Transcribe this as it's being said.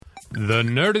The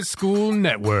Nerdist School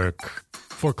Network.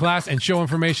 For class and show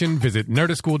information, visit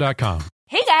nerdistschool.com.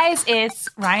 Hey guys, it's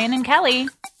Ryan and Kelly.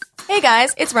 Hey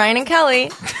guys, it's Ryan and Kelly.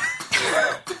 From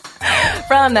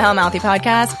the Hellmouthy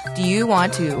podcast, do you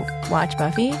want to watch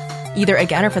Buffy, either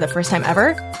again or for the first time ever?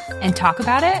 And talk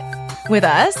about it? With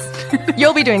us?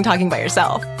 You'll be doing talking by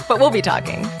yourself, but we'll be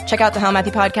talking. Check out the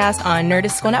Hellmouthy podcast on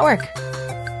Nerdist School Network.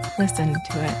 Listen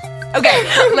to it. Okay,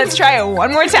 let's try it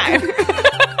one more time.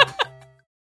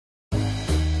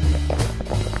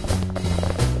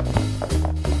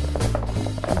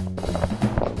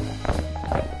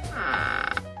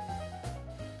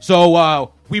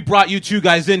 So we brought you two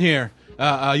guys in here.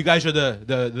 You guys are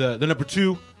the number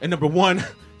 2 and number 1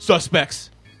 suspects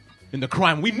in the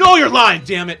crime. We know you're lying,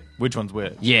 damn it. Which one's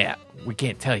which? Yeah, we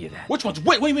can't tell you that. Which one's?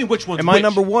 What do you mean? Which one's? Am I which?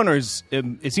 number one or is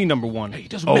he number one? Hey, it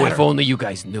doesn't matter. If only you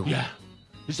guys knew. Yeah,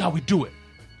 this is how we do it.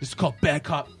 This is called bad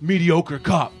cop, mediocre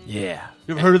cop. Yeah.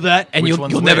 You ever heard of that? And Which you'll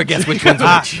one's never which? guess which one's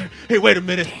which. Hey, wait a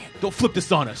minute. Don't flip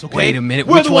this on us, okay? Wait a minute.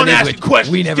 We're Which the one one is asking which?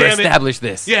 questions. We never damn it. established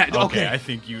this. Yeah. Okay, Okay. I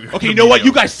think you. Okay, you know what?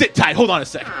 You guys sit tight. Hold on a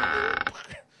second.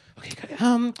 Okay.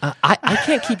 I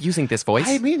can't keep using this voice.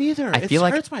 Me neither. I feel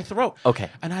like hurts my throat. Okay.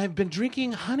 And I've been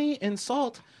drinking honey and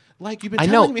salt, like you've been I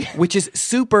know, telling me. which is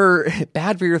super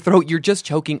bad for your throat. You're just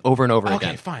choking over and over again.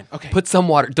 Okay, fine. Okay. Put some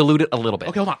water, dilute it a little bit.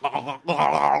 Okay, hold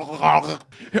on.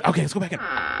 Here, okay, let's go back in.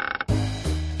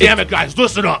 Damn it, guys,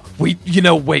 listen up. Wait,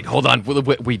 hold on.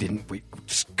 We didn't.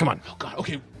 Just, come on. Oh, God,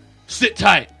 okay. Sit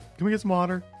tight. Can we get some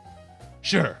water?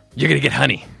 Sure. You're going to get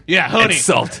honey. Yeah, honey. And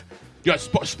salt. You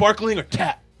got sparkling or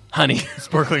tap? Honey.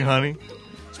 Sparkling honey.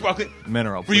 Sparkling.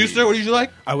 Mineral. For you, please. sir, what do you like?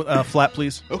 Flat,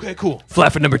 please. Okay, cool.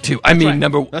 Flat for number 2. right.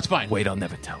 Number... That's fine. Wait, I'll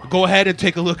never tell him. Go ahead and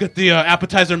take a look at the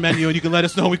appetizer menu, and you can let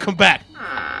us know when we come back.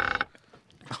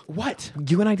 What?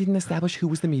 You and I didn't establish who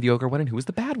was the mediocre one and who was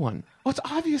the bad one. Well, it's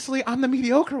obviously I'm the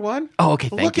mediocre one. Oh, okay,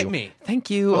 thank you. Look at me. Thank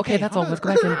you. Okay, that's all. Let's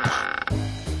go back in.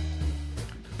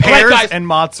 Pears All right, guys. and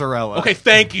mozzarella. Okay,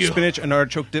 thank you. Spinach and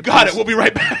artichoke dip. Got it. please. We'll be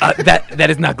right back. That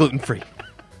is not gluten-free.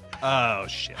 Oh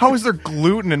shit. How is there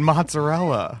gluten in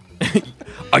mozzarella?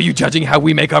 Are you judging how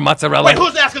we make our mozzarella? Wait,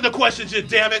 who's asking the questions, you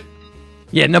damn it?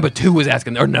 Yeah, number 2 was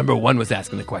asking, or number 1 was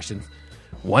asking the questions.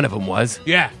 One of them was.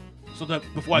 Yeah. So that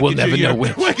before I We'll get never you know your,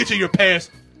 which. before I get you your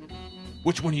past,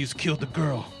 which one of you killed the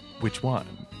girl? Which one?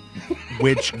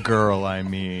 Which girl? I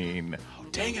mean. Oh,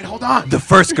 dang it! Hold on. The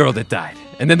first girl that died.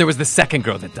 And then there was the second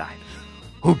girl that died.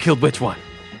 Who killed which one?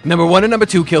 Number 1 and number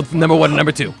 2 killed number 1 and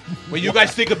number 2. When you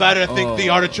guys think about it, I think the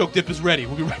artichoke dip is ready.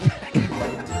 We'll be right back.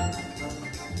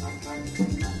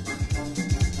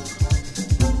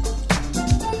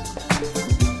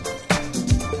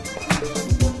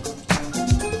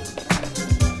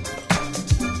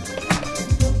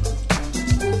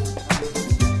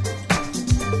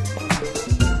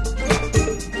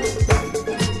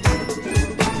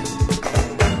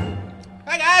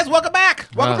 Hi guys, welcome back.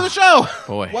 Welcome to the show.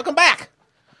 Boy. Welcome back.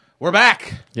 We're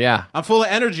back. Yeah. I'm full of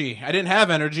energy. I didn't have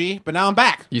energy, but now I'm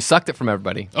back. You sucked it from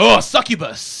everybody. Oh,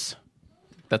 succubus.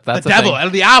 That's The a devil, thing. El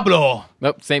Diablo.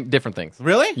 Nope, same, different things.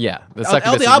 Really? Yeah. The El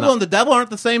succubus is Diablo not- and the devil aren't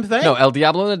the same thing? No, El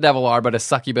Diablo and the devil are, but a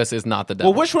succubus is not the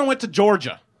devil. Well, which one went to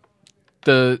Georgia?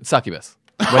 The succubus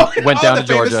went down to the famous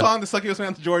Georgia song, The Succubus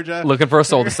went to Georgia. looking for a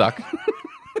soul to suck.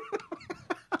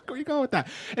 Where you going with that?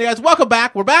 Hey, guys, welcome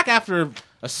back. We're back after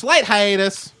a slight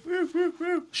hiatus.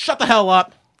 Shut the hell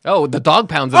up. Oh, the dog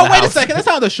pounds in Oh, the wait house. a second. That's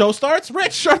how the show starts.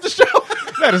 Rich, start the show.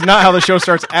 That is not how the show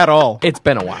starts at all. It's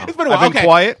been a while. It's been a while. I've been Okay.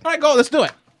 quiet. All right, go. Let's do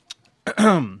it.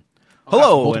 Hello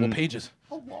Multiple and pages.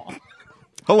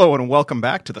 hello and welcome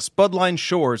back to the Spudline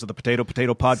Shores of the Potato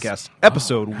Podcast,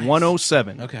 episode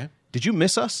 107. Okay. Did you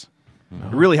miss us?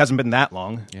 It really hasn't been that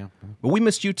long. Yeah. But we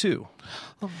missed you too.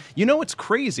 You know, it's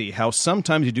crazy how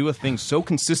sometimes you do a thing so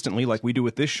consistently like we do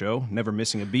with this show, never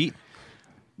missing a beat,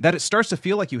 that it starts to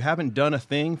feel like you haven't done a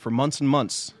thing for months and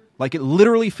months. Like it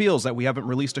literally feels that we haven't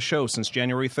released a show since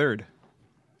January 3rd.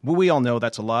 Well, we all know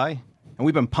that's a lie, and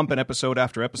we've been pumping episode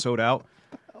after episode out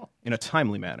in a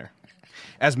timely manner.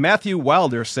 As Matthew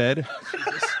Wilder said,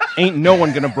 ain't no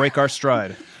one gonna break our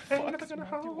stride.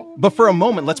 But for a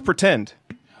moment, let's pretend.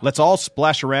 Let's all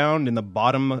splash around in the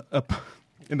bottom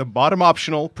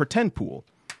optional pretend pool.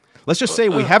 Let's just say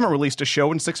we haven't released a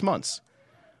show in 6 months.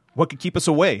 What could keep us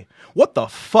away? What the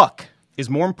fuck is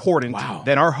more important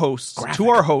than our hosts, to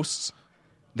our hosts,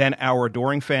 than our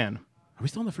adoring fan? Are we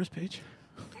still on the first page?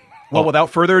 Well, without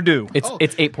further ado, It's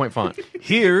 8-point font.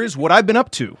 here's what I've been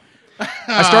up to.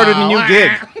 I started a new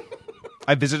gig.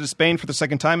 I visited Spain for the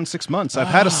second time in 6 months. I've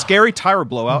had a scary tire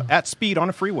blowout at speed on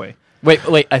a freeway. Wait,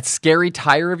 a scary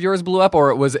tire of yours blew up,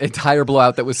 or it was a tire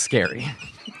blowout that was scary?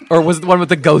 Or was it the one with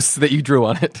the ghosts that you drew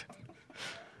on it?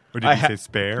 Or did you say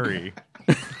Sperry?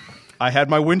 I had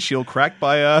my windshield cracked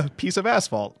by a piece of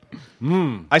asphalt.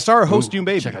 I saw our host you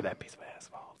baby. Check out that piece of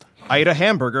asphalt. I ate a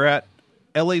hamburger at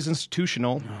LA's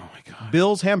Institutional,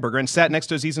 Bill's Hamburger, and sat next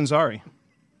to Aziz Ansari.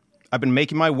 I've been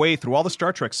making my way through all the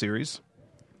Star Trek series,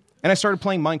 and I started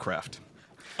playing Minecraft.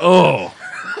 Oh,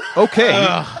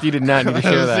 Okay, you did not need to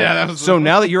share that. so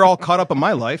now that you're all caught up on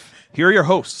my life, here are your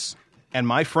hosts and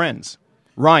my friends,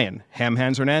 Ryan, Ham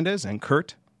Hands Hernandez, and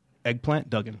Kurt, Eggplant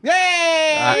Duggan. Yay!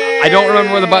 I don't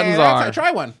remember where the buttons are.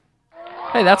 Try one.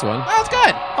 Hey, that's one. That's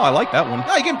good. Oh, I like that one.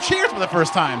 Oh, you gave him cheers for the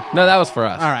first time. No, that was for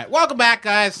us. All right, welcome back,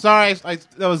 guys. Sorry,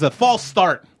 that was a false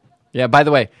start. Yeah. By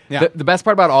the way, Yeah. the best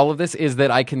part about all of this is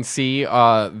that I can see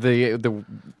the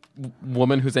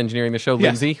woman who's engineering the show,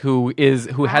 Yes. Lindsay, who has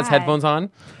Hi. headphones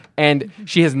on, and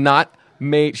she has not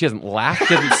made. She hasn't laughed.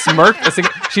 She hasn't smirked.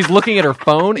 She's looking at her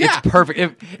phone. Yeah. It's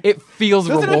perfect. It feels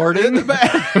rewarding.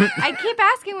 I keep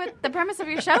asking what the premise of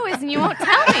your show is, and you won't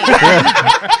tell me.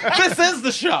 This is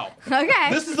the show. Okay.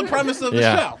 This is the premise of the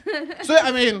Yeah. show. So,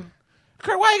 I mean,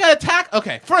 Kurt, why you got to attack?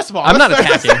 Okay, first of all, I'm not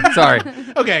let's start- attacking.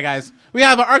 Sorry. Okay, guys, we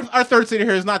have our third seater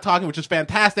here is not talking, which is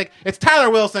fantastic. It's Tyler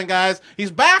Wilson, guys.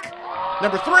 He's back.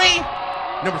 Number three.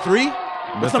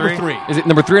 What's number three? Is it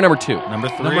number 3 or number 2? Number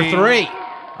 3. Number 3.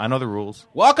 I know the rules.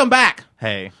 Welcome back.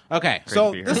 Hey. Okay, Great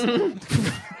so to be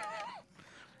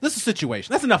this is a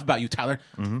situation. That's enough about you, Tyler.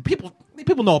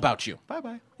 People know about you.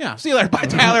 Bye-bye. Yeah, see you later. Bye,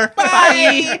 Tyler.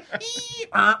 Bye.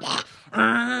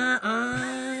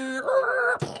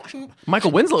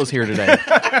 Michael Winslow's here today.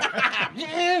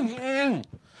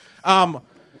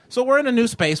 So we're in a new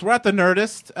space. We're at the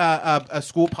Nerdist, a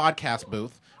school podcast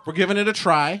booth. We're giving it a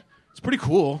try. It's pretty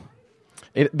cool.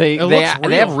 They looks have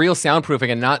real. real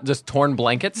soundproofing and not just torn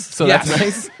blankets, so Yes.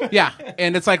 that's nice. Yeah,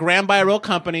 and it's like ran by a real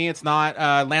company. It's not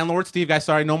Landlord Steve, guys.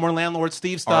 Sorry, no more Landlord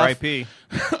Steve stuff. R.I.P.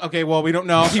 Okay, well, we don't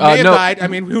know. He may have no. died. I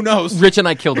mean, who knows? Rich and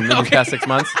I killed him in the past 6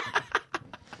 months.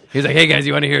 He's like, "Hey guys,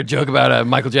 you want to hear a joke about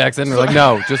Michael Jackson?" We're like,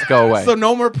 "No, just go away." So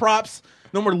no more props.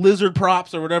 No more lizard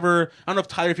props or whatever. I don't know if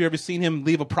Tyler, if you've ever seen him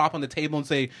leave a prop on the table and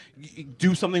say,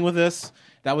 do something with this.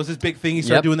 That was his big thing. He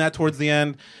started Yep. doing that towards the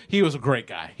end. He was a great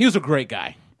guy.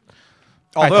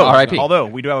 R.I.P. Although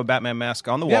we do have a Batman mask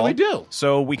on the wall. Yeah, we do.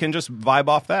 So we can just vibe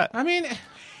off that. I mean,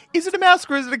 Is it a mask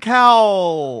or is it a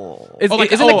cowl? Isn't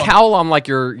a cowl on like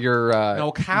your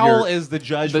no, Cowell your- is the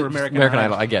judge the for American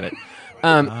Idol? I get it.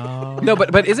 No,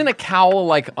 but isn't a cowl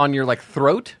like on your like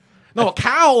throat? No, a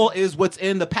cowl is what's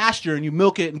in the pasture, and you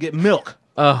milk it and get milk.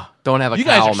 Don't have a You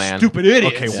guys cowl, are man. stupid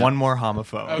idiots. Okay, one more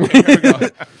homophobe. Okay, here we go.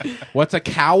 What's a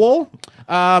cowl?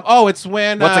 It's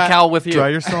when... What's a cowl with you? Dry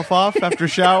yourself off after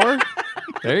shower.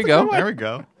 There you go. There we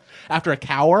go. After a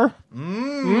cower?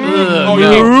 Oh,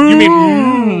 You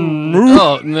mean...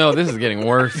 Oh no, this is getting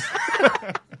worse.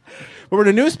 We're in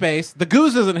a new space. The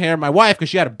goose isn't here. My wife, because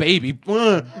she had a baby.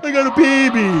 I got a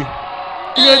baby.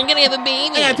 I'm gonna have a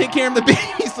baby. I gotta take care of the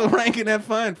baby so Ryan can have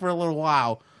fun for a little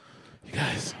while. You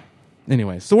guys.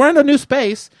 Anyway, so we're in a new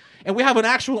space, and we have an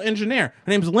actual engineer. Her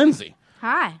name's Lindsay.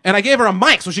 Hi. And I gave her a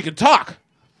mic so she could talk.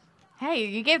 Hey,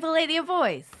 you gave the lady a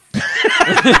voice.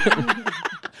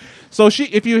 So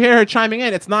if you hear her chiming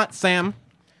in, it's not Sam.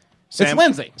 It's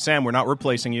Lindsay. Sam, we're not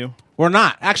replacing you. We're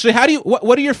not. Actually,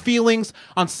 what are your feelings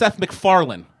on Seth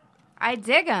MacFarlane? I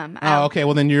dig him. Oh, okay.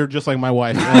 Well, then you're just like my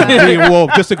wife. We will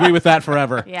disagree with that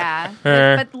forever. Yeah.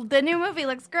 But the new movie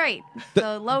looks great.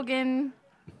 So Logan,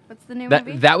 what's the new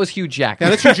movie? That was Hugh Jackman.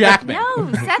 Yeah, that's Hugh Jackman.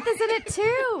 No, Seth is in it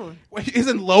too. Wait,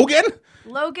 isn't Logan?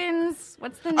 Logan's,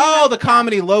 what's the name? Oh, of the it?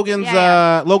 comedy Logan's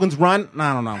Yeah. Logan's Run.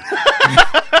 I don't know.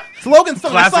 It's Logan's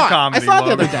something. Classic I saw it. comedy, I saw it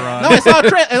the other Logan's day. Run. No, I saw a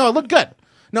trailer. No, it looked good.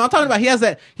 No, I'm talking about he has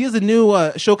a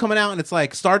new show coming out, and it's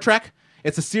like Star Trek.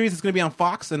 It's a series that's going to be on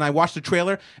Fox, and I watched the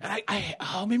trailer, and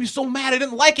it made me so mad I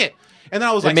didn't like it. And then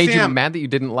I was It like, made you Sam, mad that you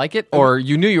didn't like it, or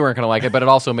you knew you weren't going to like it, but it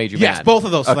also made you yes, mad. both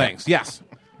of those Okay. things. Yes.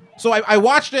 So I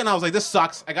watched it, and I was like, this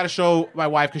sucks. I got to show my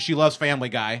wife because she loves Family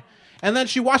Guy. And then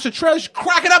she watched the trailer. She's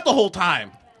cracking up the whole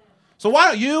time. So why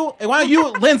don't you,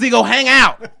 Lindsay, go hang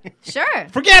out? Sure.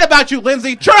 Forget about you,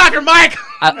 Lindsay. Turn off your mic.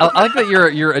 I like that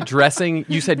you're addressing.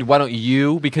 You said, "Why don't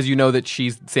you?" Because you know that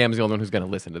Sam's the only one who's going to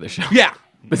listen to the show. Yeah.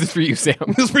 This is for you, Sam,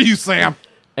 This is for you, Sam.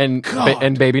 and God.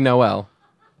 and baby Noelle.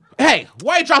 Hey,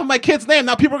 why are you dropping my kid's name?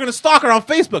 Now people are going to stalk her on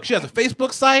Facebook. She has a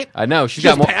Facebook site. I know She she's got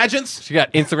has more. pageants. She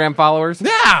got Instagram followers.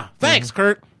 Yeah. Thanks,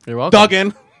 Kurt. You're welcome.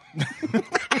 Duggan.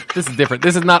 This is different.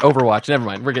 This is not Overwatch. Never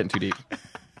mind. We're getting too deep.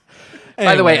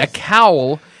 By the way, a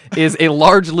cowl is a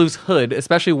large, loose hood,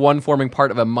 especially one forming part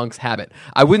of a monk's habit.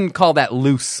 I wouldn't call that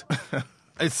loose.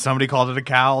 Somebody called it a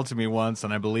cowl to me once,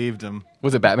 and I believed him.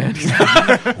 Was it Batman?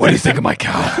 What do you think of my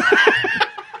cowl?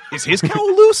 Is his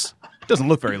cowl loose? Doesn't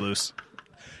look very loose.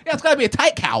 Yeah, it's got to be a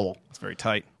tight cowl. It's very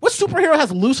tight. What superhero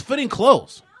has loose-fitting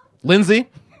clothes? Lindsay?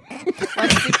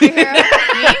 Superhero?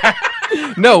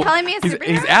 Me? No, Calling me a he's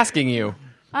superhero? asking you.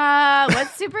 What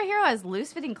superhero has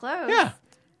loose-fitting clothes? Yeah.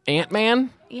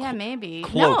 Ant-Man? Yeah, maybe.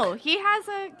 Cloak. No, he has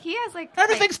like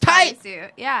Everything's like, tight.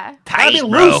 bodysuit. Yeah. Gotta be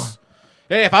loose.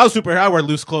 Hey, if I was a superhero, I'd wear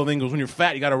loose clothing because when you're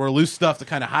fat, you got to wear loose stuff to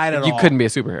kind of hide it all. You couldn't be a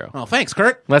superhero. Oh, thanks,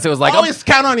 Kurt. Unless it was like, always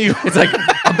count on you. it's like,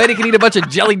 I bet he can eat a bunch of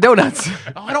jelly donuts.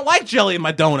 Oh, I don't like jelly in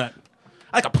my donut.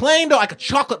 I like a plain donut, like a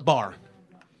chocolate bar.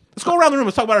 Let's go around the room.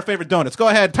 Let's talk about our favorite donuts. Go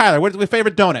ahead, Tyler. What's your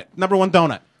favorite donut? Number one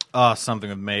donut. Something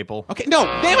with maple. Okay, no,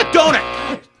 name a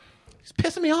donut. He's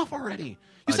pissing me off already.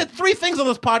 You said 3 things on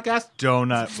this podcast.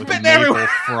 Donut with Spitting maple everywhere.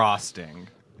 frosting.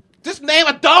 Just name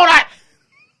a donut.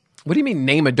 What do you mean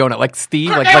name a donut? Like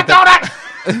Steve? Kurt, Like, name like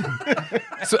a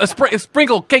donut. So a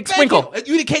sprinkle, cake Thank sprinkle.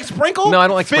 You eat a cake sprinkle? No, I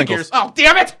don't like Figures. sprinkles. Oh,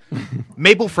 damn it.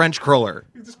 Maple French cruller.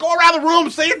 Just go around the room,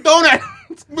 say your donut.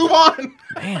 Let's move on.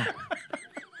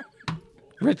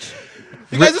 Rich.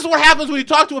 You guys, this is what happens when you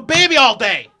talk to a baby all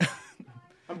day.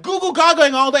 I'm Google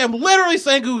Gagaing all day. I'm literally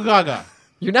saying Google Gaga.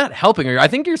 You're not helping her. I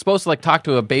think you're supposed to like talk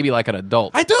to a baby like an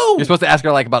adult. I do. You're supposed to ask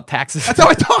her like about taxes. That's how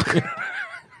I talk.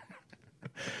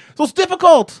 So it's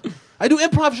difficult. I do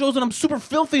improv shows and I'm super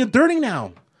filthy and dirty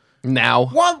now. Now.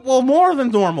 Well, more than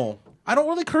normal. I don't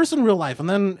really curse in real life, and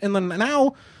then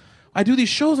now I do these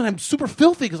shows and I'm super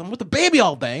filthy because I'm with the baby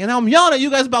all day, and now I'm yelling at you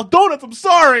guys about donuts. I'm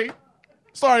sorry.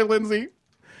 Sorry, Lindsay.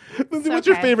 Lindsay, what's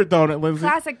your okay. favorite donut, Lindsay?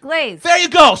 Classic glaze. There you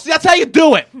go. See, that's how you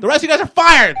do it. The rest of you guys are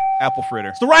fired. Apple fritter.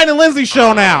 It's the Ryan and Lindsay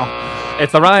show now.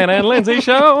 It's the Ryan and Lindsay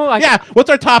show. Yeah, what's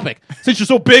our topic? Since you're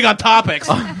so big on topics.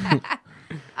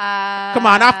 Come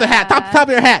on, off the hat. Top of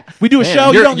your hat. We do a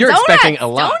show. You're, you don't, you're Donuts, expecting a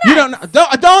lot. donuts. you don't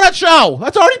a donut show.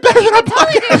 That's already better than our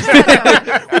Totally podcast.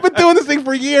 different. We've been doing this thing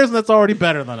for years, and that's already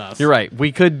better than us. You're right.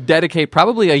 We could dedicate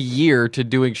probably a year to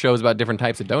doing shows about different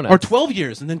types of donuts. Or 12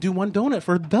 years, and then do one donut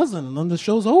for a dozen, and then the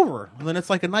show's over. And then it's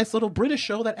like a nice little British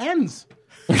show that ends.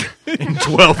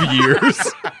 12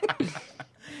 years.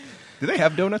 Do they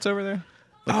have donuts over there?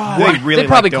 They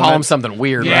probably call them something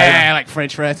weird, right? like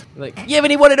French fries. Like, you have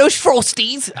any one of those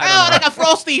Frosties? Oh, like a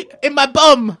frosty in my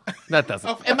bum, That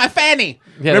doesn't. in my fanny.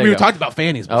 there Remember you we go. talked about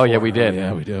fannies before. Oh, yeah, we did.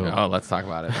 Yeah, we do. Oh, let's talk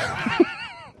about it.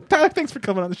 Tyler, thanks for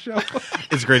coming on the show.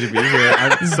 It's great to be here.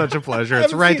 It's such a pleasure. It's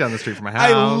haven't right seen- down the street from my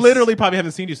house. I literally probably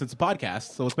haven't seen you since the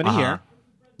podcast, so it's been a year.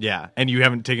 Yeah, and you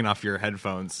haven't taken off your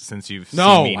headphones since you've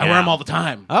No, seen me I wear them all the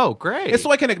time. Oh, great. It's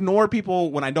so I can ignore people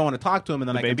when I don't want to talk to them, and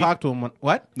then I can baby? talk to them when...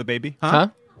 What? The baby? Huh?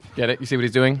 Get it? You see what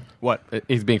he's doing? What?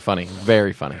 He's being funny.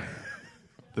 Very funny.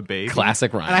 the baby.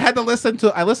 Classic Ryan. And I had to listen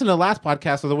to... I listened to the last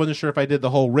podcast, so I wasn't sure if I did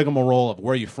the whole rigmarole of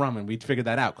where are you from, and we figured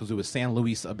that out, because it was San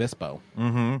Luis Obispo.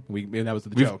 Mm-hmm. That was the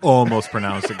We've joke. almost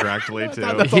pronounced it correctly, too.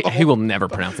 He will never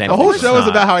pronounce The anything. whole show is not.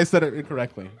 about how I said it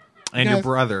incorrectly. And You your guys-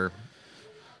 brother.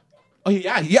 Oh,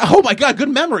 yeah. Oh, my God. Good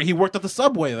memory. He worked at the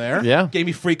Subway there. Yeah. Gave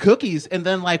me free cookies. And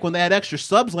then, like, when they had extra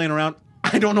subs laying around,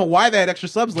 I don't know why they had extra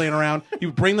subs laying around. He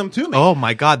would bring them to me. Oh,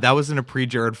 my God. That was in a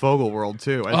pre-Jared Fogle world,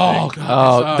 too, I Oh, think. God.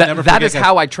 Oh, Never that forget is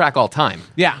how I track all time.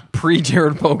 Yeah. Pre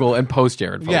Jared Fogle and post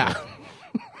Jared Fogle. Yeah.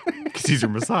 Because he's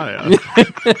your messiah.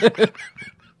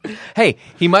 Hey,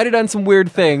 he might have done some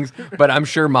weird things, but I'm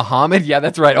sure Muhammad, yeah,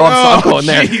 that's right. Oh, I'm going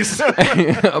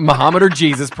there. Muhammad or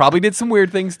Jesus probably did some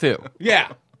weird things too.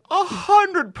 Yeah.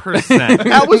 100%.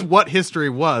 That was what history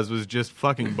was just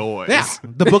fucking boys. Yeah.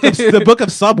 The book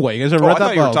of Subway. You guys ever Oh, read I that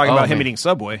thought you were book? talking Oh, about him man. eating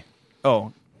Subway.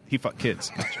 Oh, he fucked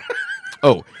kids.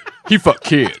 Oh, he fucked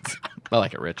kids. I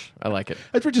like it, Rich. I like it.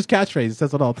 That's Rich's catchphrase. He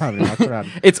says it all the time. He walks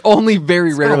around. It's only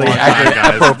very rarely Long time, accurate, guys.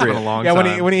 It's been appropriate. a long Yeah,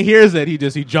 time. when he hears it, he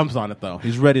jumps on it though.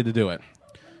 He's ready to do it.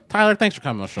 Tyler, thanks for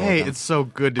coming on the show. Hey, it's so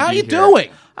good to How be you here. doing?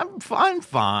 I'm fine.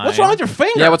 What's wrong with your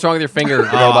finger? Yeah, what's wrong with your finger,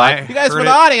 robot? I You guys, heard for it. the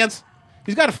audience,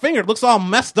 he's got a finger. It looks all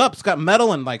messed up. It's got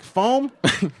metal and like foam.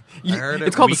 I heard it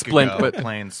It's called a week splint, ago but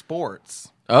playing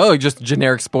sports. oh, just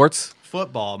generic sports.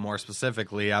 Football, more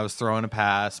specifically. I was throwing a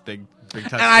pass, big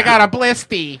touchdown. And I got a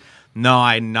blisty. No,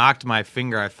 I knocked my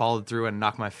finger. I followed through and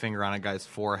knocked my finger on a guy's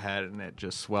forehead, and it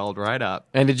just swelled right up.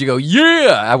 And did you go,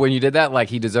 yeah, when you did that? Like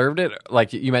he deserved it?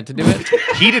 Like you meant to do it?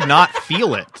 He did not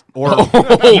feel it, or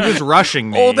he was rushing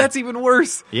me. Oh, that's even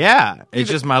worse. yeah. It's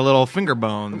just my little finger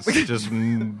bones just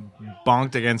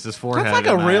bonked against his forehead. That's like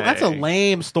a and real. That's a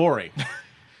lame story.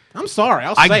 I'm sorry.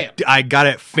 I'll say it. I got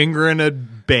it fingering a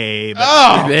babe.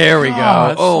 Oh, There we go.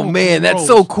 that's Oh, so man, that's gross.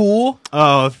 so cool.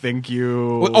 Oh, thank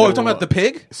you. Oh, we're talking about the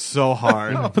pig So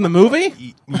hard. from the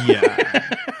movie.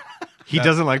 Yeah. He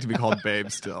doesn't like to be called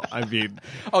babe still. I mean,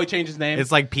 Oh, he changed his name.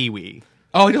 it's like Pee Wee.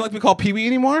 Oh, he doesn't like to be called Pee Wee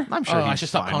anymore. I'm sure Oh, I he's should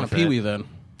stop fine calling him with Pee it. Wee then.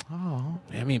 Oh,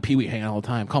 yeah, me and Pee Wee hang out all the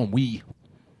time. Call him Wee.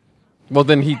 Well,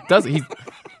 then he does.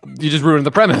 You just ruined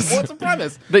the premise. What's the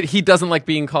premise? That he doesn't like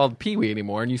being called Pee-wee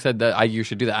anymore, and you said that you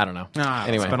should do that. I don't know.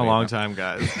 Anyway, It's been a long time,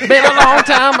 guys. been a long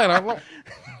time.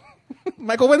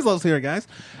 Michael Winslow's here, guys.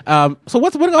 So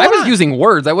what's going on? I was using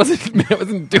words. I wasn't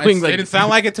doing It like. didn't sound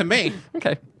like it to me.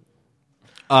 Okay.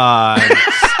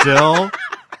 Still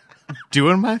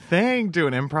doing my thing,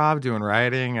 doing improv, doing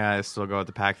writing. I still go at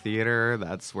the Pack Theater.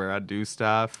 That's where I do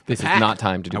stuff. This is not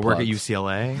time to do. I work at plugs.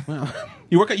 UCLA.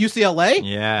 You work at UCLA?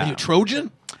 Yeah. Are you a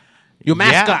Trojan? You a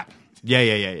mascot?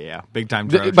 Yeah. Big time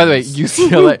Trojans. By the way,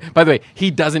 UCLA. By the way,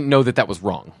 he doesn't know that was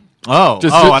wrong. I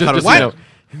Just thought it was so you know,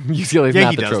 UCLA is Yeah, not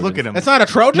he the does. Trojans. Look at him. It's not a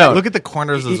Trojan? No. Look at the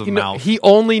corners of his mouth. He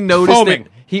only noticed Foaming.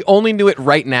 it. He only knew it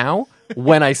right now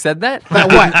when I said that.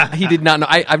 what? He did not know.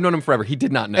 I've known him forever. He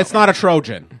did not know. It's not a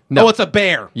Trojan. No. Oh, it's a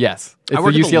bear. Yes, it's I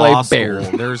work the at UCLA law Bears.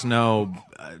 school. There's no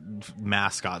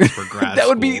mascots for grad That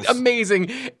would be schools. amazing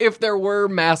if there were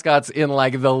mascots in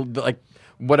like the like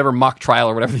whatever mock trial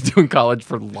or whatever they do in college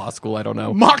for law school. I don't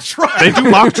know. Mock trial. They do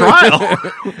mock trial.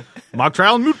 Mock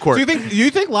trial and moot court. Do you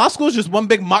think law school is just one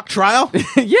big mock trial?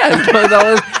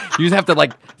 Yeah, you just have to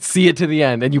like see it to the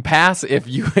end, and you pass if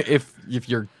your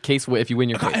case if you win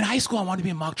your case. In high school, I wanted to be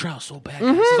in mock trial so bad.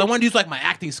 So I wanted to use like my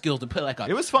acting skills to play like a.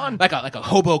 It was fun. Like a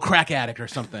hobo crack addict or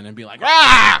something, and be like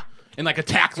ah, and like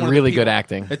attack. One of the really people. good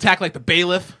acting. Attack like the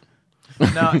bailiff.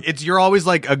 No, you're always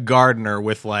like a gardener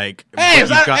with like. Hey, but is you've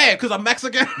that got- hey? Because I'm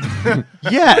Mexican.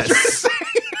 Yes.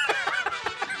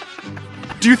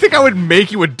 Do you think I would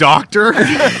make you a doctor? All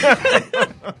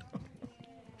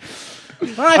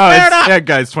right, fair enough. Yeah,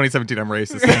 guys, 2017. I'm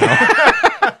racist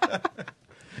now.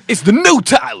 It's the new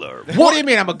Tyler. What do you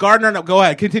mean? I'm a gardener. No, go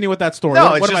ahead. Continue with that story. No,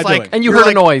 what it's am just I like doing? And you You're heard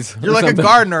like- a noise. You're or like something. a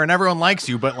gardener, and everyone likes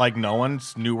you, but like no one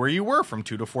knew where you were from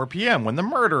 2 to 4 p.m. when the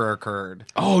murder occurred.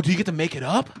 Oh, do you get to make it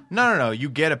up? No. You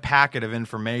get a packet of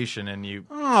information, and you.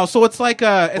 Oh, so it's like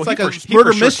a Well, like he a for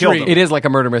murder sure killed mystery. him. It is like a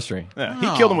murder mystery. Yeah,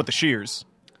 he killed him with the shears,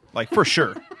 like for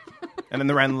sure. And then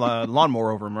they ran the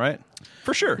lawnmower over him, right?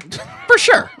 For sure. For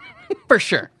sure. For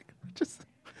sure.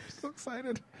 So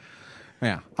excited.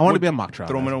 Yeah, I want to be a mock trial.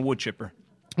 Throw him in guys. a wood chipper.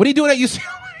 What are you doing at UCLA?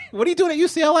 What are you doing at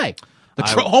UCLA? The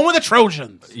home of the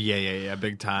Trojans. Yeah,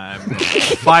 big time.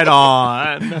 Fight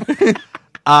on.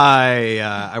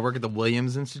 I work at the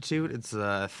Williams Institute. It's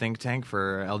a think tank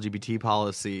for LGBT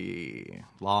policy,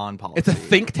 law and policy. It's a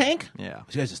think tank. Yeah.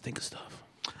 You guys just think of stuff.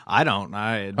 I don't.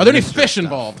 Are there any fish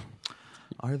involved?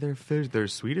 Are there fish?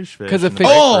 There's Swedish fish. 'Cause of in the fish-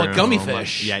 Oh, break room. gummy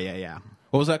fish. Yeah.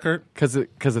 What was that, Kurt? Because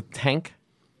a tank.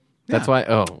 That's why.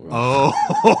 Oh,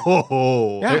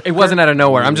 Oh. it wasn't out of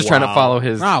nowhere. I'm just trying to Wow. follow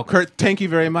his. Wow, Kurt, thank you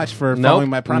very much for Nope, following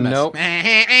my premise. nope.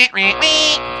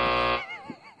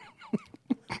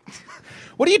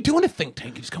 What are you doing at think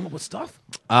tank? You just come up with stuff?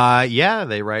 Yeah,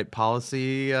 they write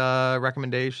policy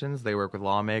recommendations. They work with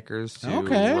lawmakers to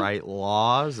Okay. write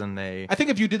laws, and they. I think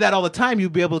if you did that all the time,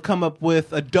 you'd be able to come up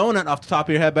with a donut off the top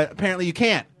of your head, but apparently you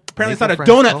can't. Apparently it's not a Maple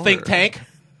French donut color. think tank.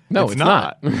 No, It's it's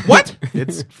not. What?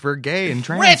 It's for gay and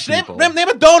trans Rich, people. name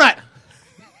a donut. I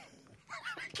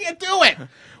can't do it.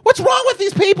 What's wrong with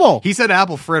these people? He said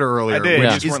apple fritter earlier, I did, which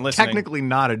you just is weren't listening. technically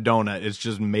not a donut. It's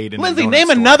just made in Lindsay, a donut name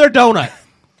store. another donut.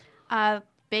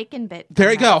 Bacon bit.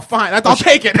 There you go. Fine. I'll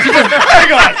take it. Just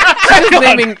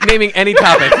naming any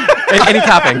topic, any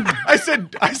topping. I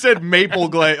said maple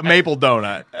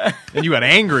donut, and you got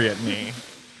angry at me.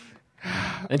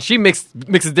 And she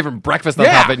mixes different breakfast on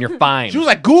Yeah. top of it, and you're fine. She was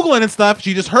like Googling and stuff.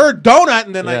 She just heard donut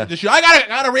and then like Yeah. I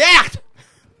gotta react.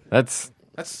 That's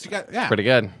That's yeah. pretty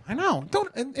good. I know. Don't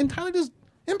entirely just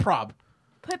improv.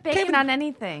 Put bacon on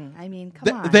anything. I mean,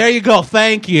 come on. There you go.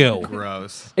 Thank you.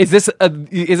 Gross. Is this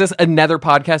another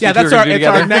podcast? Yeah, that you that's were our gonna do it's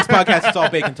our together? next podcast. It's all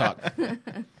bacon talk.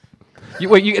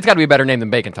 It's got to be a better name than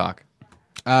Bacon Talk.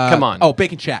 Come on. Oh,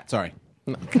 bacon chat. Sorry.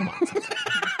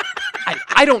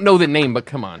 I don't know the name, but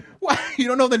come on. What? You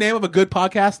don't know the name of a good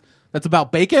podcast that's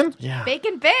about bacon? Yeah.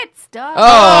 Bacon bits. Duh.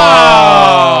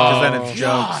 Oh. Because then it's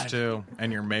jokes too,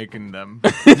 and you're making them.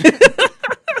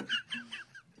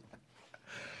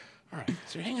 All right.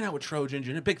 So you're hanging out with Trojans.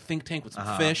 You're in a big think tank with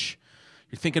some fish.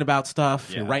 You're thinking about stuff.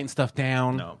 You're Yeah. writing stuff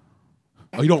down. No.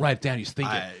 Oh, you don't write it down. You just think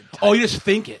I it. Oh, you just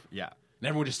think it. Yeah. And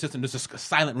everyone just sits in this a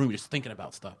silent room. You're just thinking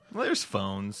about stuff. Well, there's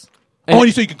phones. Oh,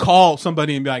 and so you can call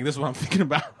somebody and be like, "This is what I'm thinking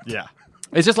about." Yeah.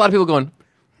 It's just a lot of people going,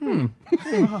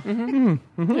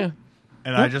 And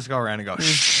I just go around and go,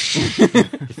 shh. You're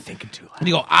thinking too loud. And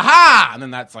you go, "Aha!" And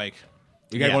then that's like,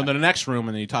 you gotta Yeah. go into the next room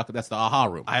and then you talk. That's the aha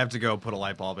room. I have to go put a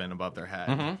light bulb in above their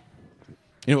head.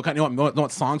 You know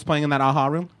what song's playing in that aha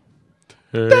room?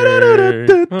 nope,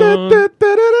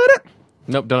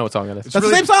 don't know what song it is. That's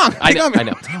the same song. I know.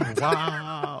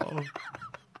 Wow.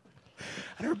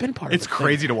 I've never been part It's of it.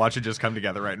 crazy to watch it just come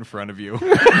together right in front of you.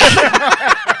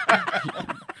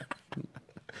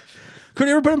 Could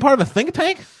you ever been part of a think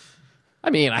tank? I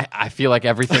mean, I feel like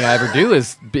everything I ever do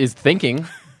is thinking.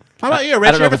 How about you, Rich?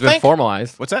 I don't know You if ever it's been think?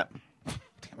 formalized. What's that?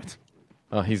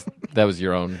 Oh, that was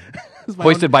your own. my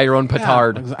Hoisted own- by your own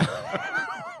petard.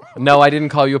 No, I didn't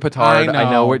call you a petard.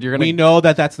 I know what you're going to... We know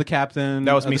that's the captain.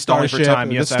 That was of me the stalling for starship, time.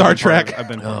 the Yes, Star Trek. I've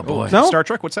been. Oh, boy. No? Star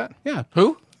Trek. What's that? Yeah,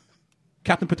 Who?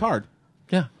 Captain Petard.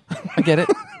 Yeah, I get it.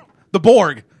 The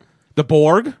Borg. The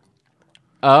Borg.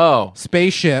 Oh,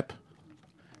 Spaceship.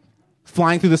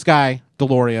 Flying through the sky.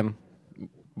 DeLorean.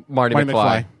 Marty Marty McFly.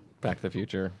 McFly. Back to the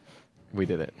Future. We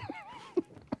did it.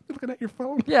 Looking at your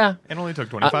phone. Yeah. It only took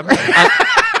 25 minutes.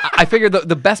 I figured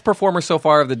the best performer so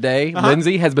far of the day,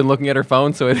 Lindsay, has been looking at her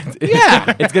phone, so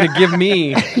it's going to give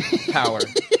me power.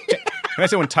 Can I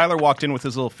say when Tyler walked in with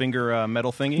his little finger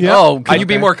metal thingy? Yeah. Oh, can you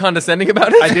be more condescending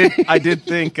about it? I did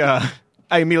think. I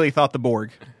immediately thought the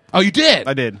Borg. Oh, you did?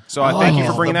 I did. So I thank you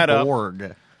for bringing that up.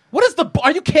 Borg. What is the...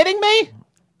 Are you kidding me?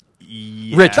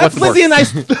 Rich, That's what's the Borg? Lizzie and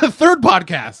I's third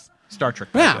podcast. Star Trek.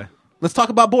 Yeah. Let's talk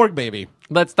about Borg, baby.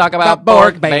 Let's talk about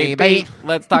Borg, baby.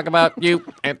 Let's talk about you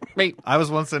and me. I was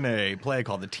once in a play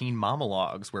called the Teen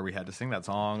Monologues where we had to sing that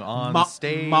song on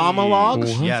stage.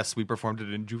 Monologues? Yes, we performed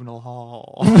it in juvenile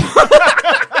hall.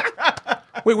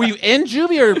 Wait, were you in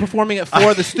juvie or performing it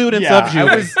for the students of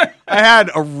juvie? I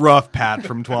had a rough patch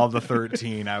from 12 to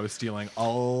 13. I was stealing a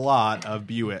lot of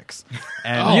Buicks.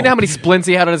 And You know how many splints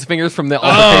he had on his fingers from the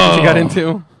altercations he got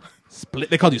into?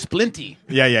 They called you Splinty.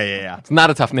 Yeah. It's not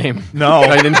a tough name. No.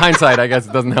 In hindsight, I guess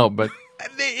it doesn't help, but...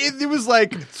 It was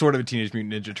like sort of a Teenage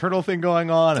Mutant Ninja Turtle thing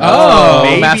going on. And Oh,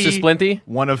 maybe Master Splinty?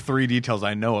 One of 3 details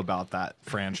I know about that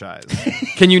franchise.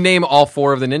 Can you name all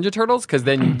 4 of the Ninja Turtles? Because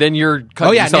then you're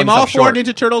Oh, yeah. selling Name all yourself 4 short.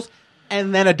 Ninja Turtles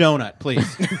and then a donut,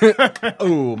 please.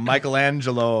 Ooh,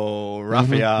 Michelangelo,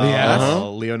 Raphael, Yes.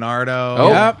 Leonardo. Oh.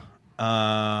 Yep.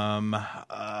 Come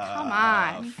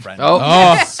on. Oh,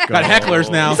 Got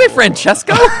hecklers now. did you say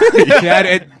Francesco?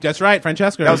 Yeah, that's right.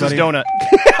 Francesco. That was his everybody. donut.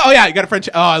 Oh, yeah. You got a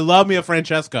Francesco. Oh, I love me a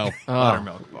Francesco.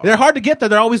 Buttermilk bar. They're hard to get there.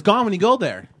 They're always gone when you go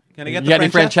there. Can I get You the got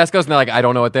any Francesco? Francescos? And they're like, I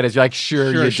don't know what that is. You're like,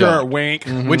 sure, you Sure. don't. Wink.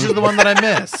 Which is the one that I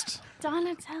missed?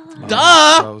 Donatello.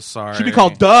 Duh. So sorry. Should be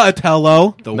called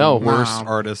Donatello. the No. worst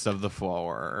artist of the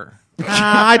floor.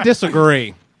 I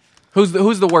disagree. Who's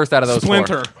the worst out of those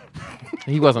Splinter. 4?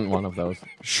 He wasn't one of those.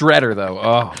 Shredder, though.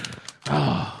 Oh,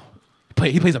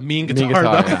 He plays a mean guitar. mean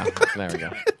guitar. though. Yeah. There we go.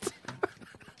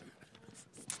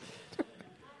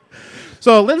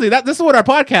 So, Lindsay, this is what our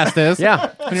podcast is.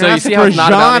 Yeah. And you're So you asking see how for it's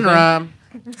not about genre.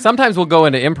 Sometimes we'll go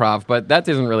into improv, but that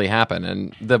doesn't really happen.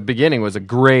 And the beginning was a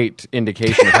great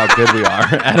indication of how good we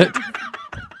are at it.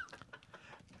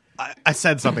 I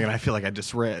said something and I feel like I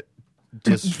disrailed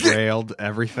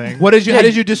everything. How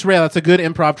did you disrail? That's a good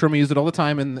improv term. We use it all the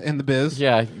time in the biz.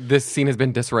 Yeah, this scene has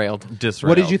been disrailed. Disrailed.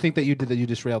 What did you think that you did that you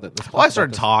disrailed it? Well, I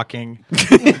started talking.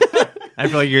 I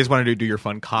feel like you guys wanted to do your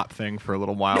fun cop thing for a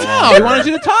little while. No, longer. we wanted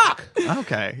you to talk.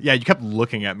 Okay. Yeah, you kept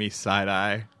looking at me side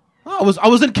eye. Oh, I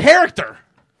was in character.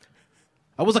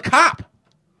 I was a cop.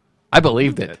 I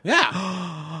believed it.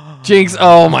 Yeah. Jinx,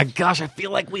 oh my gosh, I feel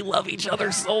like we love each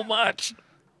other so much.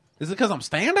 Is it because I'm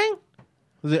standing?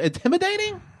 Is it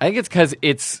intimidating? I think it's because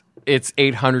it's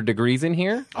 800 degrees in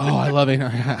here. Oh, I love it.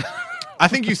 I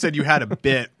think you said you had a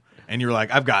bit, and you were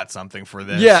like, "I've got something for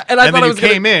this." Yeah, and I thought then I you was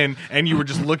gonna- came in, and you were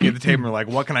just looking at the table, and were like,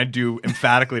 "What can I do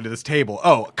emphatically to this table?"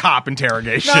 Oh, cop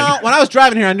interrogation. No, when I was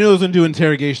driving here, I knew I was going to do an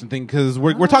interrogation thing because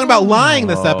we're talking about lying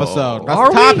this episode. That's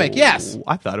Are the we? topic. Yes,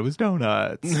 I thought it was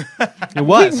donuts. it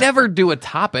was. We never do a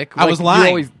topic. I was you lying.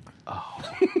 always-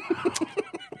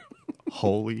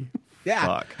 Holy Yeah.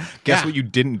 fuck! Guess Yeah. what you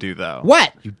didn't do though?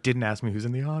 What? You didn't ask me who's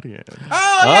in the audience,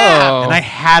 Oh, yeah. Oh. and I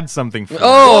had something for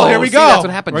Oh, you. Here we see, go. that's what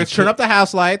happened. We're You going to turn should- up the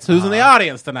house lights. Who's in the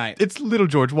audience tonight? It's little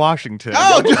George Washington.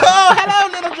 Oh,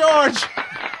 hello, little George.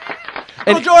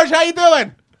 Little George, how you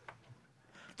doing?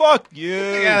 Fuck you.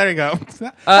 Yeah, there you go. That's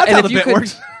and how if the you bit could-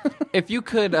 works. If you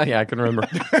could, yeah, I can remember.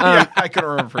 Yeah, I couldn't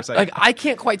remember for a second. Like, I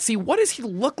can't quite see. What does he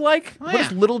look like? What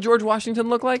does yeah. little George Washington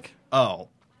look like? Oh,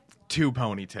 2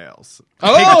 ponytails.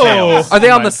 Oh! Pigtails. Are they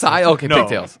on the side? Okay, No.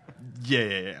 pigtails.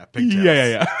 Yeah. Pigtails.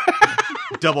 Yeah.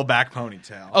 Double back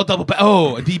ponytail.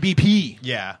 Oh, a DBP.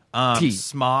 Yeah. T.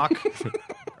 Smock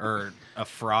or a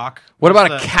frock. What about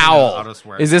What's a the- cowl? I'll just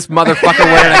wear it. Is this motherfucker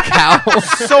wearing a cowl?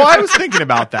 So I was thinking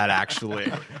about that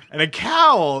actually. And a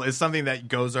cowl is something that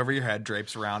goes over your head,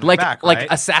 drapes around like your back, like right?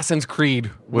 Assassin's Creed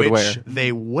would Which wear.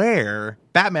 they wear.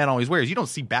 Batman always wears. You don't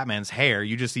see Batman's hair.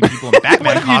 You just see people in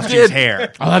Batman if you costumes' did?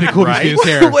 hair. Oh, that'd be cool Right? to see his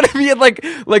hair. What if he had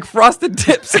like frosted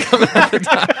tips coming out the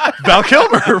top? Val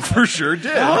Kilmer for sure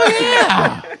did. Oh,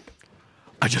 yeah.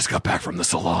 I just got back from the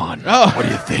salon. Oh. What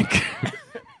do you think?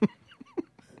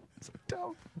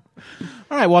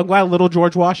 All right. Well, I'm glad little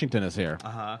George Washington is here.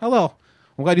 Hello.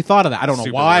 I'm glad you thought of that. I don't know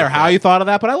Super why or weird how guy. you thought of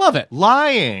that, but I love it.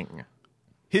 Lying.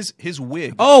 His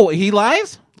wig. Oh, he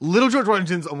lies? Little George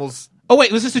Washington's almost Oh,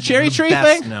 wait. Was this a cherry tree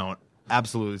best thing? known.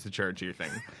 Absolutely, it's the cherry tree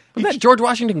thing. Was that George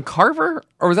Washington Carver,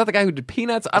 or was that the guy who did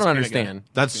Peanuts? I don't understand.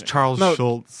 That's Charles No.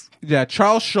 Schultz Yeah,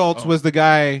 Charles Schultz was the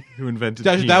guy. who invented.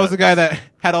 That was peanuts. the guy that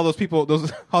had all those people,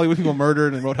 those Hollywood people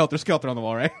murdered and wrote Helter Skelter on the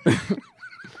wall, right?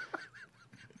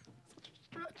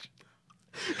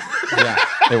 Yeah,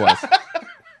 it was.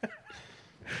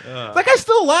 That guy's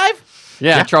still alive?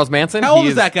 Yeah, Charles Manson. How old He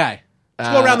is that guy?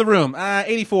 Let's go around the room.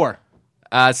 84.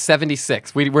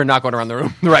 76. We're not going around the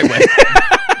room the right way.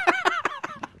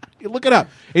 Look it up.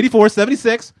 84,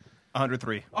 76.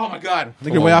 103. Oh, my God. I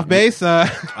think you're way off base. I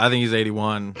think he's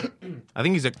 81. I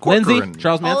think he's a Corcoran. Lindsay?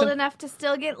 Charles Old Manson? enough to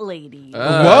still get ladies.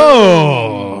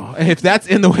 Whoa. If that's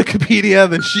in the Wikipedia,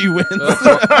 then she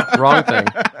wins. Wrong thing.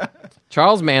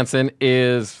 Charles Manson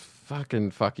is fuck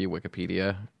you,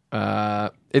 Wikipedia.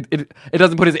 It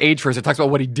doesn't put his age first. It talks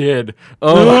about what he did.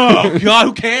 Oh, God,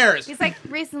 who cares? He's like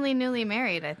recently newly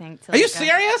married, I think. To Are you like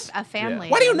serious? A family.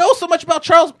 Why do you know so much about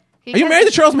Charles? He Are you just- married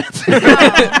to Charles Manson?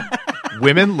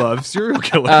 Women love serial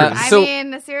killers. I So- mean,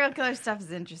 the serial killer stuff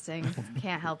is interesting.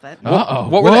 Can't help it. Uh-oh.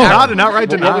 What were the Whoa. Not an outright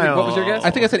what denial. was your guess?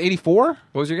 I think I said 84.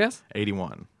 What was your guess?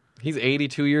 81. He's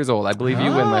 82 years old. I believe you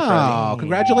win, my Oh, friend.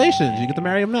 congratulations. You get to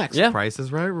marry him next. Yeah. Price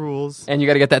is Right rules. And you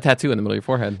got to get that tattoo in the middle of your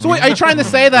forehead. So wait, are you trying to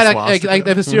say that swastika. like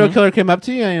if a serial killer came up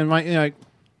to you and might,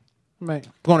 might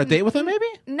go on a date with him, maybe?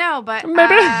 No, but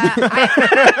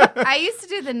I used to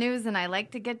do the news, and I like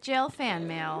to get jail fan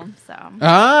mail. So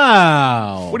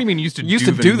Oh. What do you mean used to do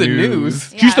the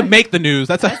news? You used to Yeah. make the news.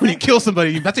 That's how when you kill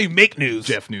somebody. That's how you make news.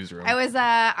 Jeff Newsroom. I was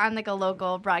on like a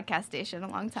local broadcast station a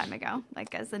long time ago,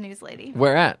 like as the news lady,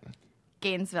 Where at?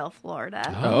 Gainesville,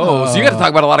 Florida. Oh, so you got to talk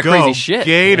about a lot of Go crazy shit.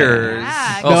 Gators.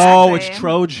 Yeah, No, exactly. it's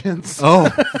Trojans. Oh,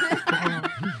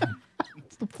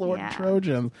 It's the Florida Yeah.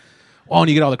 Trojans. Oh, and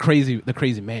you get all the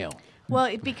crazy mail.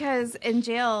 Well, because in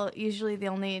jail, usually the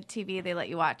only TV they let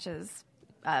you watch is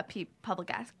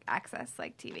public access,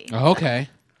 like TV. Oh, okay.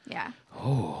 Yeah.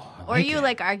 Or you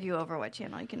like argue over what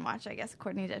channel you can watch, I guess,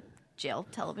 according to jail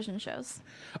television shows.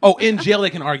 Oh, in jail they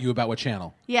can argue about what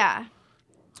channel. Yeah.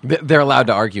 They're allowed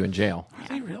to argue in jail.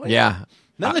 Really? Yeah.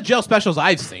 None of the jail specials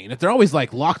I've seen, if they're always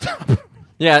like locked up.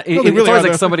 Yeah, they it's really always are,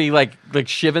 like though. somebody like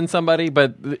shivving somebody,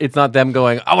 but it's not them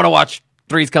going, I want to watch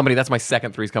Three's Company. That's my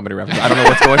second Three's Company reference. I don't know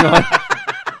what's going on.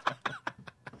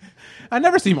 I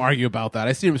never see him argue about that.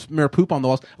 I see him smear poop on the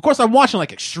walls. Of course, I'm watching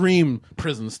like extreme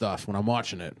prison stuff when I'm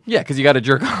watching it. Yeah, because you got to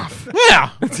jerk off. Yeah.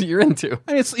 That's what you're into.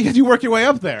 I mean, it's, you work your way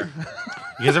up there.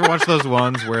 you guys ever watch those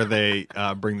ones where they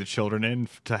bring the children in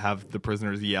to have the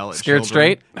prisoners yell at Scared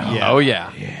children? Straight? Oh,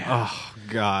 yeah. Oh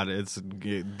God, it's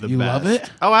the best. You love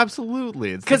it? Oh,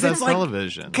 absolutely. It's the Because best it's like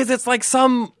television. Because it's like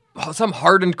some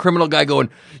hardened criminal guy going,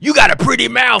 "You got a pretty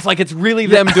mouth." Like it's really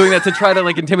them doing that to try to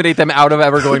like intimidate them out of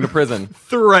ever going to prison.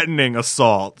 Threatening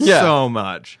assault Yeah. so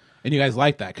much. And you guys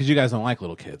like that because you guys don't like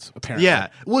little kids, apparently. Yeah.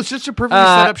 Well, it's just a perfectly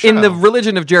set up show. In the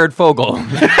religion of Jared Fogle, it's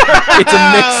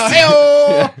a mixed.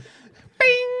 Hey-oh!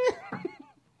 Bing!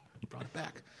 You brought it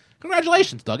back.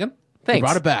 Congratulations, Duggan. Thanks. You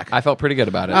brought it back. I felt pretty good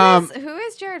about it. Who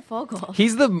is Jared Fogle?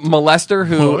 He's the molester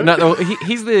who. No,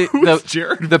 he's the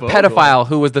Jared the Fogle? pedophile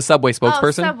who was the Subway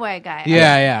spokesperson. Oh, Subway guy.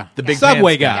 yeah. The big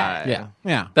Subway pants guy. Yeah,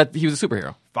 Yeah. that he was a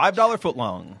superhero. $5 foot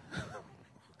long.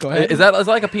 Go ahead. Is that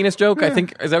like a penis joke? I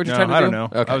think is that what you're No, trying to I do?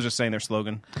 don't know. Okay. I was just saying their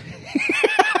slogan.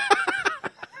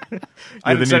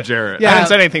 You're the new Jared. I haven't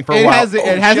said anything for a it while. Has, Oh, it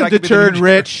shit, hasn't I could be the deterred new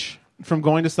Jared. Rich from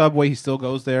going to Subway. He still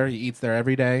goes there. He eats there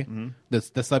every day.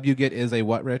 The sub you get is a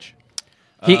what, Rich?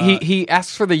 He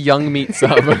asks for the young meat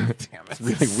sub. It's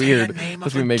really weird.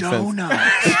 Doesn't make sense.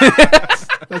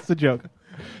 That's the joke.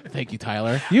 Thank you,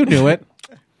 Tyler. You knew it.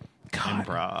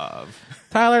 Improv.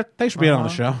 Tyler, thanks for being on the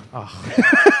show.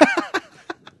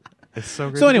 It's so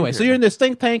great. So to anyway, be so here. you're in this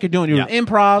think tank. You're doing Yep.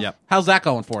 improv. Yep. How's that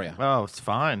going for you? Oh, it's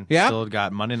fine. Yeah? Still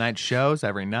got Monday night shows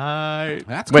every night.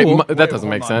 That's Wait, cool. that doesn't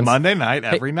make sense. Monday night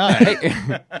every night.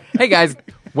 Hey guys,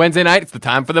 Wednesday night, it's the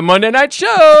time for the Monday night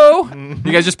show.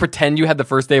 You guys just pretend you had the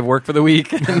first day of work for the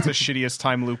week. It's the shittiest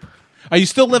time loop. Are you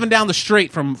still living down the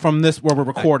street from this where we're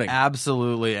recording?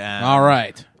 Absolutely. And All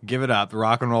right. give it up. The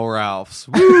Rock and Roll Ralphs.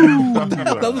 That's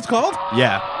what it's called?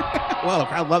 Yeah. Well, the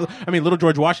crowd loves it. I mean, Little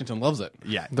George Washington loves it.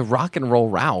 Yeah. The Rock and Roll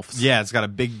Ralphs. Yeah, it's got a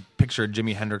big picture of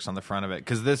Jimi Hendrix on the front of it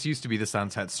because this used to be the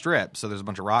Sunset Strip, so there's a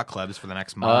bunch of rock clubs for the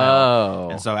next mile. Oh.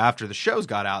 And so after the shows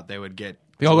got out, they would get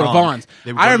They all go to drunk. Vaughn's.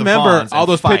 They would go I to the remember Vaughn's all and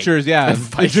those fight. pictures, yeah, of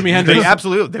Jimi They Hendrix.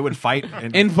 absolutely they would fight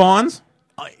In Vaughn's?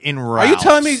 In Ralph's. you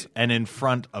telling me- And in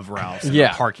front of Ralph's in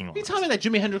Yeah. the parking lot. You telling me that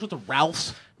Jimi Hendrix went to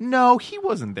Ralph's? No, he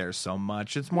wasn't there so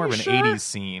much. It's more of an sure? 80s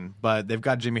scene, but they've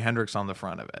got Jimi Hendrix on the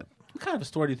front of it. What kind of a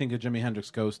store do you think Jimi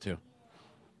Hendrix goes to?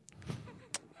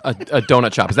 A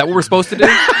donut shop. Is that what we're supposed to do?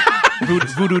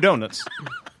 Voodoo Donuts.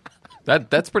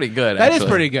 That's pretty good. That is actually.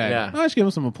 pretty good. Yeah. I should give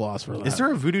him some applause for that. Is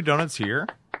there a Voodoo Donuts here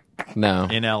No,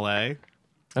 in L.A.?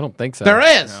 I don't think so. There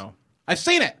is. No. I've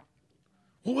seen it.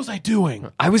 What was I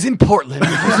doing? I was in Portland.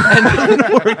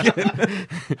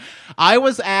 I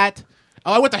was at.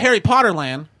 I went to Harry Potter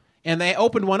Land, and they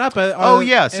opened one up.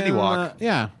 City in, Walk.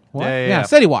 Yeah. What? Yeah.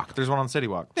 City Walk. There's one on City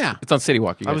Walk. Yeah. It's on City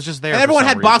Walk. You I guys. was just there. And for everyone some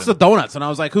had boxes reason. of donuts, and I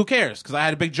was like, "Who cares?" Because I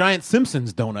had a big giant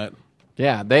Simpsons donut.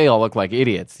 Yeah, they all look like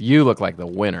idiots. You look like the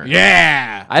winner.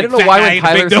 Yeah. I don't Big know fat why guy when eating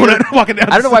a big Tyler's here, donut walking down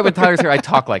I don't know the why when Tyler's here I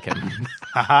talk like him.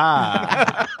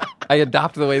 I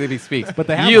adopt the way that he speaks. But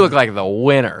they have you him. look like the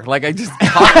winner. Like I just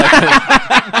talk like him.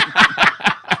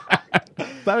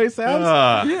 Is that how he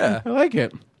sounds? Yeah. I like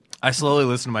it. I slowly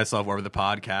listen to myself over the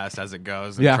podcast as it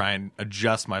goes and Yeah. try and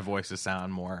adjust my voice to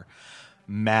sound more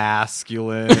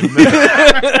masculine.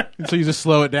 So you just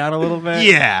slow it down a little bit.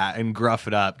 Yeah, and gruff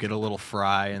it up. Get a little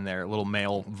Fry in there, a little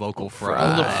male vocal fry. A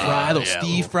little fry, a little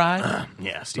Steve fry,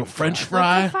 Yeah, little French What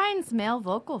fry. defines male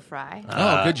vocal fry?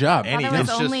 Oh, good job. I thought it was it's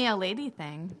just- only a lady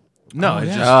thing. No, it's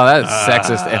yeah. just Oh, that is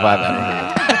sexist if I've ever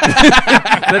heard it.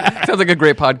 That sounds like a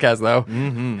great podcast, though.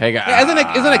 Mm-hmm. Hey, guys. Yeah,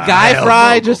 isn't a guy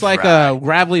fry just like a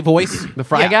gravelly voice? the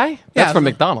Fry guy? That's Yeah, from so-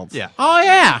 McDonald's. yeah, Oh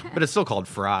yeah. but it's still called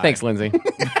Fry. Thanks, Lindsay.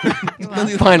 Well,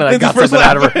 Finally, I got first something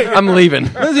out of laugh. her. I'm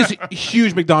leaving. Lindsay's a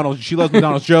huge McDonald's. She loves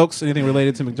McDonald's jokes. Anything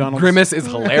related to McDonald's. Grimace is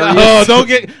hilarious. Oh, don't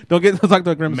get talk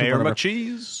to Grimace. in Mayor front of her.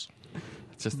 McCheese.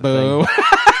 It's just the Boo.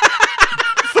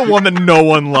 It's the one that no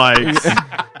one likes. thing.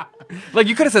 Like,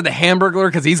 you could have said the Hamburglar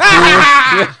because he's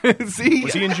cool. See?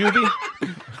 Was he in Juvie?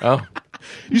 Oh.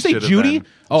 You say Should've Judy? been.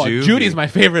 Oh, Juvie. Judy's my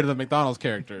favorite of the McDonald's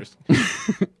characters.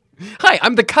 Hi,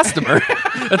 I'm the customer.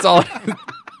 That's all.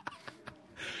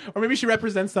 Or maybe she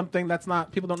represents something that's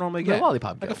not people don't normally get.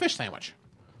 lollipop like joke. a fish sandwich.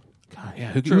 God,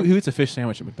 yeah. Who eats a fish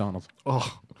sandwich at McDonald's?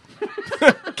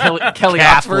 Kelly Oxford.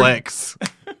 Catholics.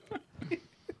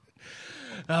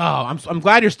 Oh, I'm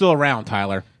glad you're still around,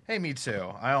 Tyler. Hey, me too.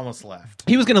 I almost left.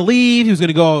 He was going to leave. He was going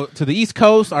to go to the East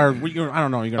Coast, or I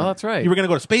don't know. You're gonna, Oh, that's right. You were going to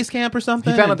go to space camp or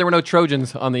something. He found out there were no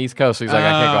Trojans on the East Coast, so he's like,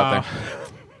 I can't go out there.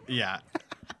 Yeah,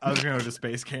 I was going to go to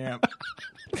space camp.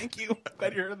 Thank you.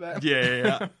 Glad you heard that.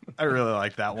 Yeah. I really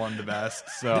like that one the best,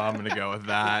 so I'm going to go with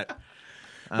that.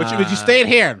 But you stayed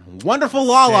here. Wonderful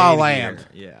La La Stayed Land.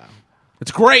 here. Yeah,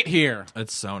 It's great here.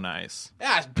 it's so nice.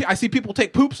 Yeah, I see people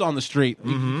take poops on the street.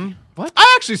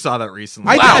 I actually saw that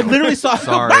recently. I literally saw.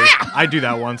 Sorry, I do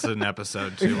that once an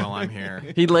episode too while I'm here.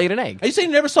 He laid an egg. Are you saying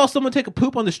you never saw someone take a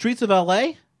poop on the streets of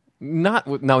L.A.? Not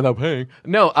with, no paying.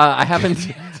 No, I haven't.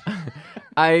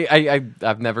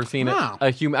 I've never seen it. Wow.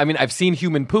 A human. I mean, I've seen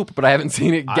human poop, but I haven't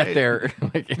seen it get there.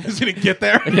 Like, Is it get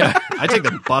there? yeah. I take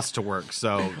the bus to work,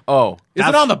 so Oh, Is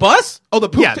it on the bus? Oh, the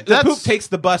poop. Yeah, the that's- poop takes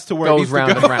the bus to where it goes needs round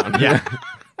to go. and round. yeah,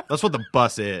 that's what the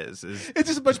bus is It's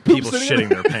just a bunch of poop people sitting in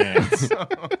shitting their pants.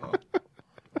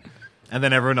 And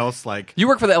then everyone else like You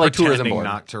work for the LA Tourism pretending Board.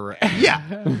 not to.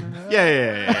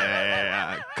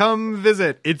 Yeah. Come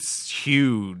visit. It's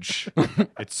huge.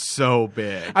 It's so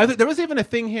big. There was even a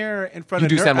thing here in front You of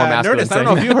do sound more masculine Nerdist. I don't know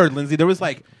saying if you that. heard, Lindsay.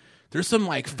 There's some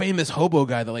like famous hobo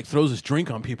guy that like throws his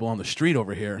drink on people on the street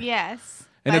over here. Yes.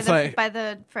 And by it's the, like- by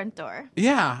the front door.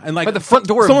 Yeah, and like By the front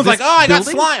door of someone's this like, "Oh, I got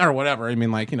building?" slime" or whatever. I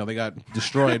mean, like they got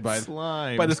destroyed by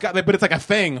Slime. by this guy. But it's like a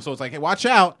thing, so it's like, hey, watch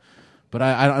out. But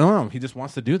I don't know. He just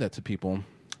wants to do that to people.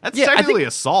 That's Yeah, I technically think-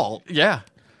 assault. Yeah.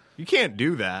 You can't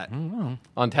do that.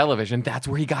 On television. That's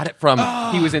where he got it from.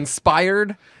 He was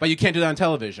inspired. But you can't do that on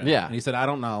television. Yeah. And he said, "I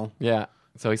don't know." Yeah.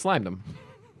 So he slimed him.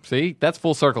 See, that's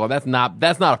full circle. That's not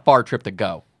a far trip to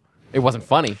go. It wasn't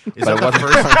funny, Is but that it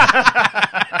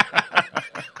wasn't.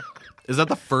 Is that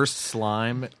the first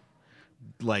slime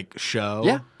like show?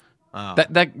 Yeah.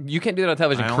 That you can't do that on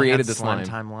television. I only Created had the slime.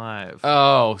 Time Live.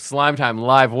 Oh, Slime Time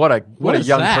Live! What a What a is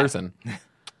young that? person.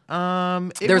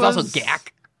 There There's also GAC.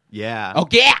 Yeah. Oh,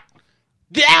 yeah.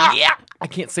 Yeah. I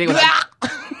can't say what. I,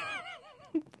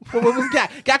 What was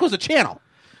GAC? GAC was a channel.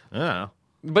 Oh.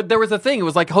 but there was a thing. It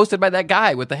was like hosted by that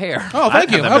guy with the hair. Oh,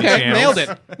 thank I you. have them in Okay,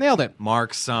 channels. nailed it.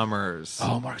 Mark Summers.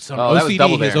 Oh, Mark Summers. Oh, that was OCD.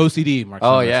 double His dare. OCD. Mark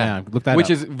Oh Summers. yeah, Look that which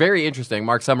up. is very interesting.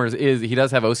 Mark Summers he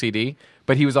does have OCD,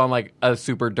 but he was on like a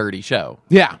super dirty show,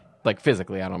 yeah. like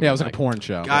physically. I don't. Yeah, it mean, was like a porn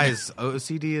show. Guys,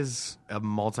 OCD is a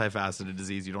multifaceted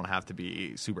disease. You don't have to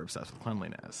be super obsessed with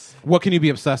cleanliness. What can you be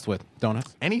obsessed with?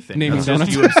 Donuts? Anything. Naming That's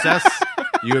just donuts?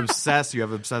 you obsess. You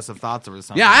have obsessive thoughts over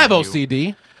something. Yeah, I have You-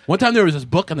 OCD. One time there was this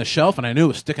book on the shelf, and I knew it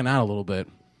was sticking out a little bit.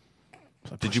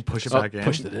 So Did you push it back in?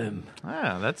 Pushed it in.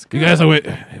 Ah, that's good. You guys, I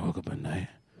woke up at night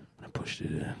and I pushed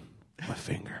it in. My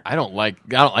finger. I don't like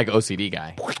OCD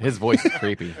guy. His voice is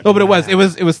creepy. No, but it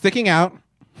was sticking out.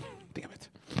 Damn it!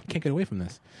 Can't get away from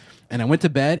this. And I went to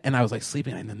bed, and I was like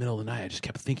sleeping. And in the middle of the night, I just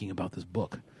kept thinking about this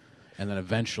book. And then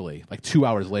eventually, like 2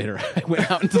 hours later, I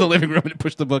went out into the living room and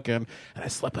pushed the book in, and I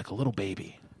slept like a little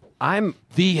baby.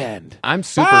 The end. I'm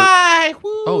super. Bye. Woo.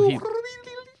 Oh,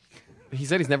 he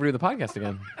said he's never doing the podcast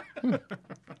again. I don't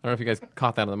know if you guys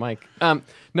caught that on the mic.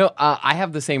 No, I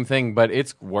have the same thing, but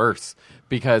it's worse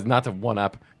because not to one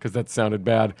up because that sounded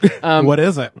bad. What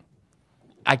is it?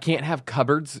 I can't have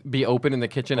cupboards be open in the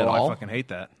kitchen at I all. fucking hate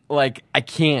that. Like I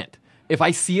can't. If I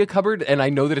see a cupboard and I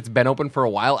know that it's been open for a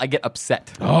while, I get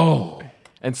upset. Oh.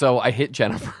 And so I hit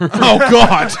Jennifer. Oh,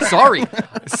 God. Sorry.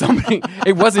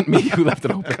 It wasn't me who left it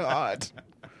open. God.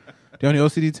 Do you have any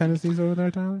OCD tendencies over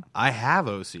there, Tyler? I have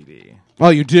OCD. Oh,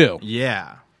 you do?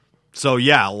 Yeah. So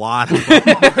yeah, a lot of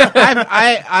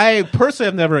I personally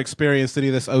have never experienced any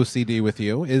of this OCD with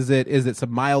you. Is it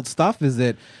some mild stuff? Is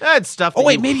it That's stuff. Oh, That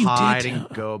wait, you maybe you did hide too. and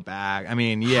go back. I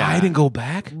mean, yeah, hide and go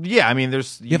back? Yeah, I mean,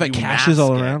 there's You have like caches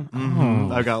all mask it. around?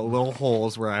 Mhm. I've got little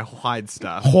holes where I hide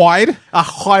stuff. Hide? I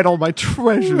hide all my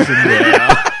treasures in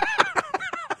there.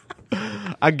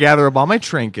 I gather up all my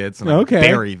trinkets and I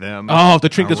bury them. Oh, the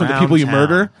trinkets are the around people you town.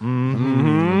 murder?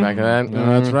 Back of that.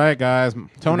 That's right, guys.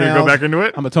 Toenails. go back into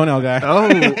it? I'm a toenail guy. Oh,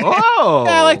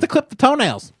 Yeah, I like to clip the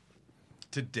toenails.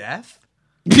 to death.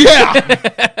 Yeah.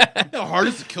 You know how hard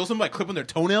it is to kill somebody by clipping their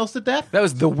toenails to death? That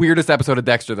was the weirdest episode of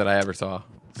Dexter that I ever saw.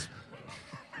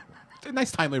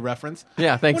 Nice timely reference.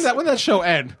 Yeah, thanks. When did that show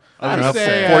end? I don't know,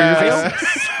 say, 4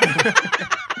 years ago?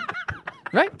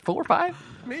 Right? 4 or 5?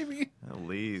 Maybe. At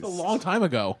least A long time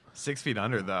ago. 6 feet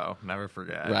under, though. Never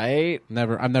forget. Right?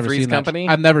 I've never Three's seen Company?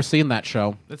 that. I've never seen that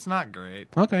show. It's not great.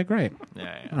 Okay, great.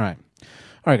 Yeah. All right,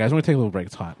 guys. We're gonna take a little break.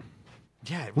 It's hot.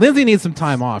 Yeah. Lindsay needs some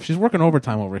time off. She's working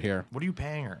overtime over here. What are you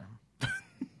paying her?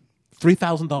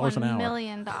 $3,000 an hour. $1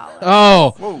 million.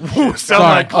 Oh, Sound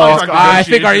like I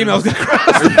think our email's gonna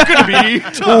cross. Could be.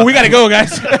 Oh, we gotta go,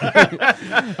 guys.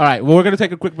 All right. Well, we're gonna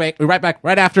take a quick break. We're right back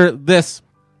right after this.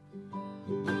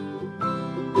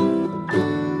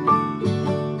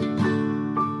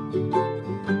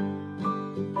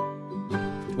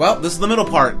 Well, this is the middle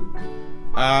part.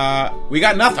 We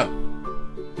got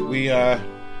nothing. We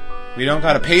don't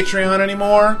got a Patreon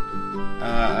anymore.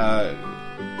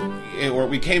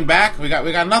 We came back. We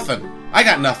got nothing. I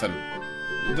got nothing.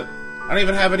 I don't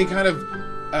even have any kind of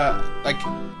like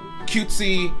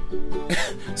cutesy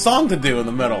song to do in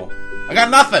the middle. I got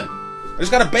nothing. I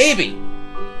just got a baby.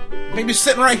 Baby's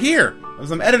sitting right here as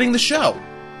I'm editing the show.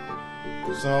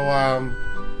 So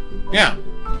yeah.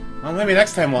 Well, maybe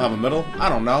next time we'll have a middle. I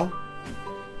don't know.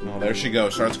 Oh, there she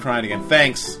goes. Starts crying again.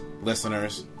 Thanks,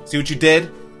 listeners. See what you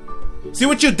did? See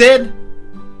what you did?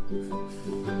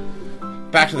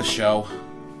 Back to the show.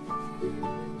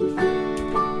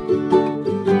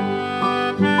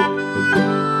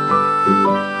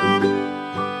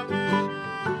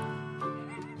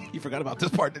 You forgot about this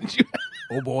part, didn't you?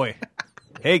 Oh boy.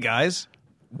 Hey guys,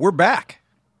 we're back.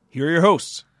 Here are your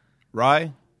hosts,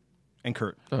 Rye and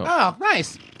Kurt. Oh,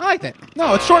 nice. I like that.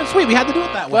 No, it's short and sweet. We had to do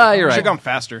it that way. Well, you're Should right. have gone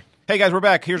faster. Hey guys, we're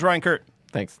back. Here's Ryan Kurt.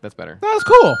 Thanks. That's better. That was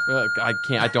cool.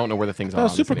 I don't know where the things are. That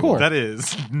was on this super anymore. cool. That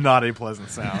is not a pleasant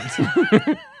sound.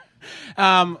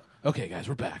 Okay, guys,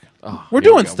 we're back. Oh, We're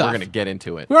here we doing go. stuff. We're going to get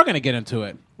into it. We are going to get into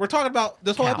it. We're talking about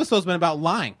this whole Cow. episode's been about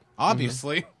lying.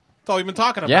 Obviously, that's all we've been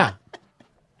talking about. Yeah.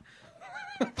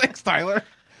 Thanks, Tyler.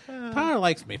 Tyler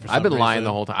likes me for some I've been reason. lying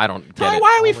the whole time. I don't get Tyler, it.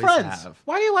 why are we Always friends? have.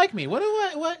 Why do you like me?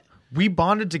 What? We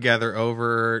bonded together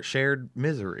over shared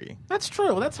misery. That's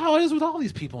true. That's how it is with all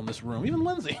these people in this room. Even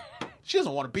Lindsay. She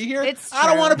doesn't want to be here. It's I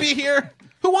don't true. want to be here.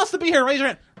 Who wants to be here? Raise your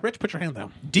hand. Rich, put your hand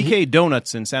down. DK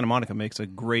Donuts in Santa Monica makes a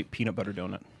great peanut butter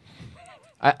donut.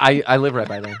 I live right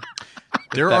by there.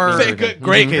 There That are means everything.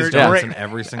 Great, DK's Kurt. donuts Great. in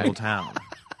every single town.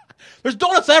 There's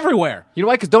donuts everywhere. You know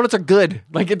why? Because donuts are good.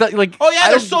 Like, Oh, yeah, I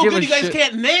they're don't so give good. a You guys shit.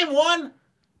 can't name one.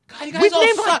 God, you guys We've all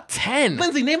named suck. like 10.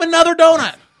 Lindsay, name another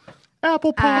donut.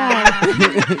 Apple pie.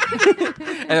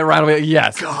 And then Ryan will be like,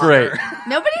 yes, great.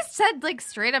 Nobody said like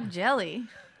straight up jelly.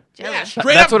 Jelly. Yeah,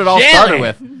 straight That's up what it all jelly. started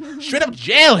with. Straight up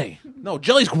jelly. No,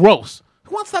 jelly's gross.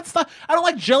 Who wants that stuff? I don't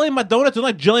like jelly in my donuts. I don't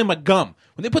like jelly in my gum.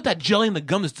 When they put that jelly in the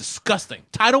gum, it's disgusting.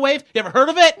 Tidal Wave? You ever heard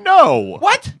of it? No.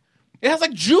 What? It has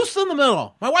like juice in the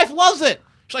middle. My wife loves it.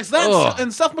 She likes that Ugh.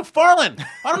 and Seth MacFarlane.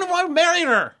 I don't know why I married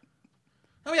her.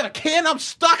 Now we have a can. I'm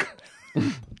stuck.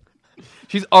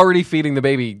 She's already feeding the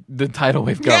baby the tidal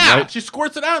wave gum, Yeah, right? she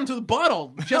squirts it out into the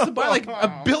bottle. She has to buy like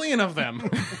a billion of them.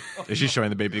 Is she showing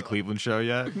the Baby to Cleveland show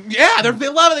yet? Yeah, they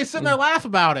love it. They sit and they laugh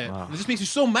about it. It just makes you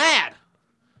so mad.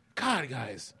 God,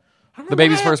 guys. I don't know The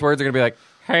baby's why- first words are going to be like,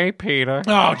 "Hey, Peter."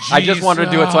 Oh, I just wanted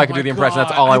to do it so I could do the impression.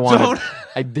 That's all I wanted.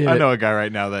 I did I it. know a guy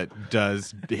right now that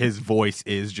does his voice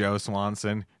is Joe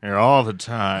Swanson and all the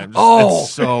time. Oh,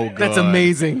 it's so good. That's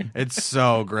amazing. It's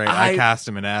so great. I cast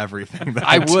him in everything. That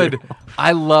I do. would.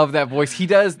 I love that voice. He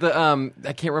does the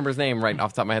I can't remember his name right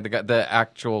off the top of my head. The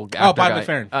actual actor Bob guy.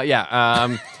 McFerrin.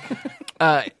 Yeah.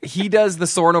 He does the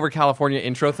Soarin' Over California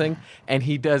intro thing, and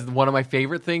he does one of my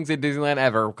favorite things at Disneyland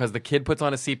ever because the kid puts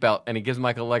on a seatbelt and he gives him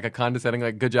like a condescending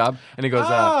like "good job," and he goes,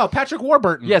 Oh, Patrick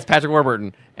Warburton. "Yes, Patrick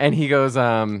Warburton," and he goes,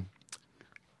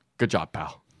 "Good job,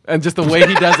 pal." And just the way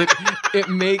he does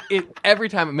it, every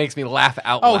time it makes me laugh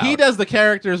out Oh, loud. he does the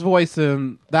character's voice,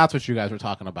 and that's what you guys were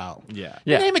talking about. Yeah.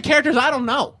 Yeah. The name of characters I don't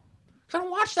know. 'Cause I don't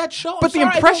watch that show. But the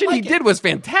impression he did was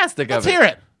fantastic. Let's of it. hear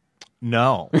it.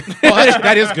 No. Well,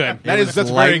 that is good. That's very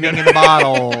lightning good. in the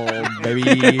bottle,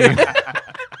 baby.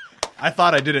 I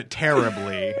thought I did it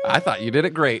terribly. I thought you did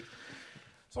it great.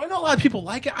 So I know a lot of people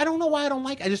like it. I don't know why I don't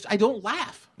like it. I don't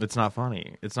laugh. It's not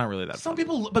funny. It's not really that Some funny.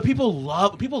 people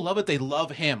love it. They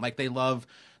love him. Like they love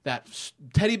that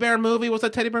teddy bear movie. What's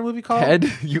that teddy bear movie called? Ted,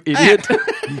 you idiot.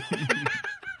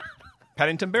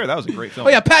 Paddington Bear. That was a great film. Oh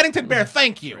yeah, Paddington Bear.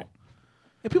 Thank you.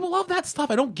 Yeah, people love that stuff.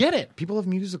 I don't get it. People love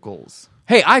musicals.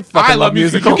 Hey, I fucking love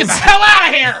musicals. Get the hell out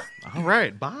of here. All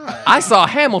right, bye. I saw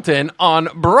Hamilton on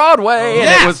Broadway, and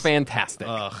Yes. it was fantastic.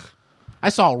 I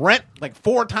saw Rent like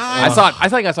 4 times. I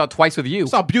think I saw it twice with you. I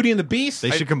saw Beauty and the Beast. They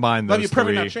should combine those Love You Perfect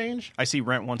three. Not Change. I see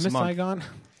Rent once Miss a month. Saigon.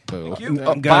 Boo. Bye, See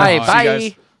bye, you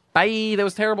guys. bye. That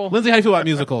was terrible. Lindsay, how do you feel about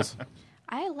musicals?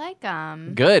 I like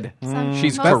Good. some-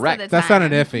 She's most of correct. the That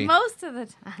sounded time. iffy. Most of the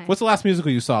time. What's the last musical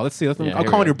you saw? Let's see. Yeah, I'll here call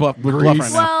we on your go. bluff right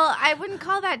now. Well, I wouldn't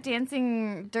call that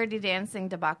Dirty Dancing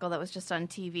debacle that was just on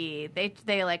TV.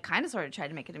 They like kind of sort of tried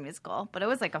to make it a musical, but it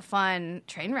was like a fun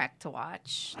train wreck to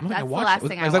watch. I don't think That's I the watched last it.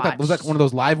 thing I Was watched. that was that one of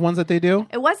those live ones that they do?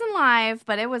 It wasn't live,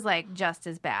 but it was like just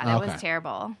as bad. It Okay. was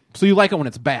terrible. So you like it when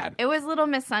it's bad? It was Little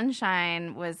Miss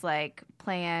Sunshine was like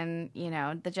playing,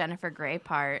 the Jennifer Grey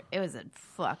part. It was a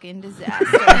fucking disaster.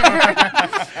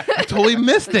 I totally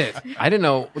missed it. I didn't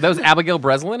know. That was Abigail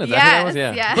Breslin? Is that who that was?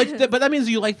 Yeah. yes. But that means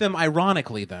you like them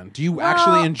ironically. Then do you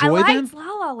actually enjoy I them? liked La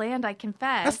La Land, I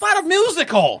confess. That's not a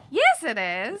musical. Yes, it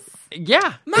is.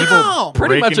 Yeah. No.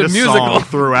 Pretty Break much a into musical. song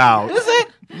throughout. Is it?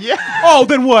 Yeah. Oh,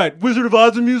 then what? Wizard of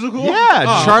Oz a musical? Yeah,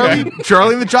 Oh, Charlie okay.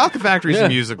 Charlie and the Chocolate Factory's Yeah. a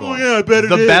musical. Oh, yeah, I bet it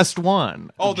the is. best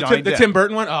one. Oh, Johnny the Depp. Tim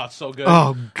Burton one. Oh, it's so good.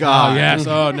 Oh God. Oh, yes.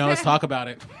 Oh no, let's talk about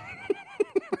it.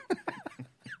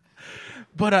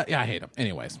 But yeah, I hate them.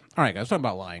 Anyways, all right, guys, talking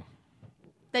about lying.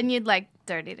 Then you'd like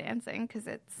Dirty Dancing because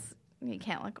you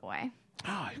can't look away.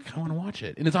 Oh, I kind of want to watch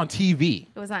it, and it's on TV.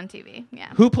 It was on TV. Yeah,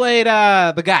 Who played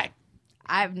the guy?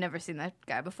 I've never seen that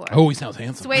guy before. Oh, he sounds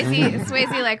handsome.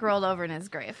 Swayze like rolled over in his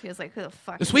grave. He was like, "Who the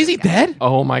fuck?" Is is this Swayze guy? dead?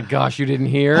 Oh my gosh, you didn't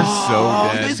hear? Oh,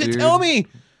 dead, you guys didn't dude. tell me.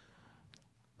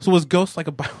 So was Ghost like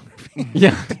a biography?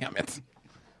 Yeah. Damn it.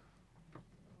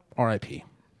 R.I.P.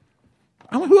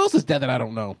 Who else is dead that I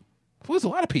don't know? There's a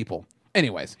lot of people.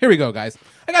 Anyways, here we go, guys.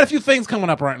 I got a few things coming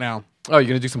up right now. Oh, you're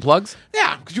going to do some plugs?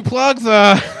 Yeah, could you plugs? We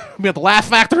at the Laugh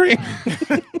Factory.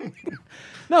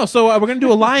 No, so we're gonna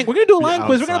do a line. We're gonna do a line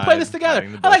quiz. We're gonna play this outside, together.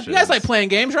 hiding the I like you guys bushes. like playing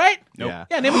games, right? Yeah.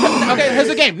 Yeah. Name a, okay, here's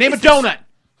the game. Name a donut.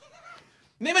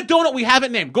 Name a donut we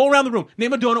haven't named. Go around the room.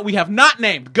 Name a donut we have not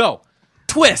named. Go.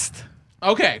 Twist.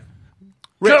 Okay.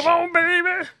 Rich. Come on,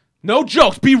 baby. No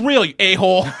jokes. Be real, you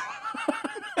a-hole.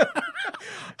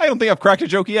 I don't think I've cracked a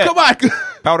joke yet. Come on.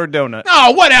 Powdered donut.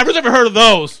 Oh, whatever. Never heard of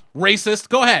those. Racist.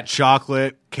 Go ahead.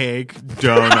 Chocolate cake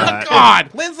donut.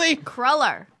 God, Lindsay.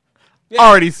 Cruller.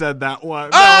 Already said that one.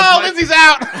 Oh, Lindsay's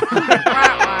out.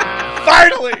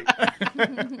 Finally.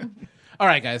 All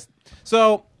right, guys.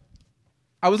 So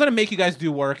I was gonna make you guys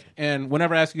do work, and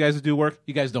whenever I ask you guys to do work,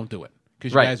 you guys don't do it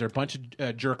because you Right. guys are a bunch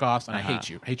of jerk offs, and I hate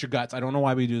you. I hate your guts. I don't know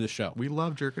why we do this show. We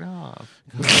love jerking off.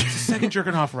 It's a second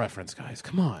jerking off reference, guys.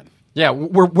 Come on. Yeah,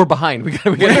 we're behind. We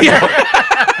gotta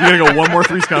You're gonna go one more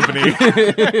Three's Company.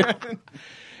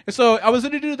 So I was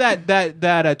gonna do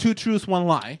that 2 truths, 1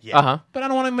 lie. Uh-huh. But I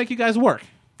don't want to make you guys work.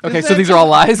 Okay, so these are all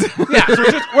lies? Yeah, so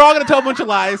we're all going to tell a bunch of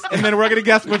lies, and then we're going to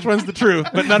guess which one's the truth,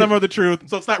 but none of them are the truth,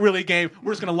 so it's not really a game.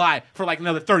 We're just going to lie for like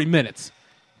another 30 minutes.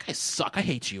 You guys suck. I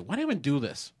hate you. Why do you even do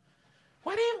this?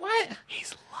 What?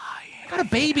 He's lying. I got a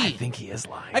baby. I think he is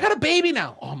lying. I got a baby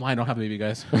now. Oh, I'm lying. I don't have a baby,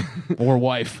 guys. Or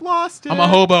wife. Lost it. I'm a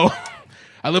hobo.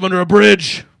 I live under a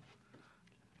bridge.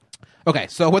 Okay,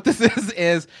 so what this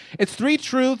is it's 3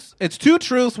 truths. It's 2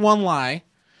 truths, 1 lie.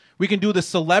 We can do the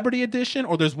celebrity edition,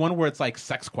 or there's one where it's like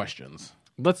sex questions.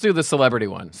 Let's do the celebrity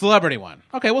one. Celebrity one.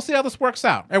 Okay, we'll see how this works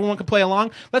out. Everyone can play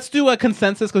along. Let's do a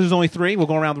consensus because there's only 3. We'll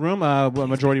go around the room.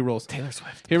 Majority rules. Taylor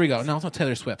Swift. Here we go. No, it's not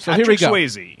Taylor Swift. So Patrick here we go.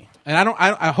 Swayze. And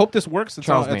I hope this works. It's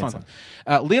Charles all- it's Manson.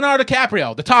 on. Leonardo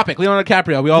DiCaprio. The topic. Leonardo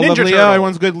DiCaprio. We all love Ninja Leo. Turtle.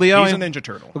 Everyone's good. Leo. He's a Ninja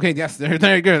Turtle. Okay. Yes.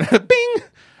 Very good. Bing.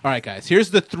 All right, guys.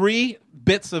 Here's the 3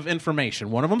 bits of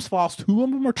information. One of them's false. 2 of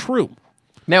them are true.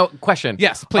 Now, question.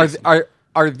 Yes, please.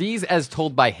 Are these as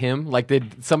told by him? Like,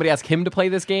 did somebody ask him to play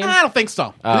this game? I don't think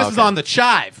so. This is okay. on the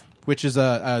Chive, which is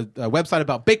a website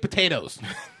about baked potatoes.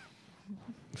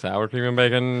 Sour cream and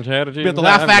bacon, cheddar cheese. Be at the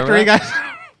Laugh Factory, guys.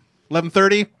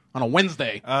 11:30 on a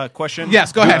Wednesday. Question.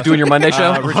 Yes, go ahead. Doing your Monday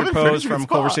show? Richard Pose from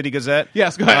Culver City Gazette.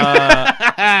 Yes, go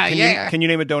ahead. Can you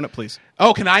name a donut, please?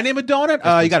 Oh, can I name a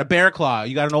donut? You got a Bear Claw.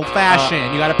 You got an old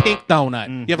fashioned. You got a pink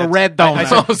donut. You have a red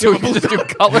donut. Oh, so we can just do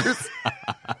colors?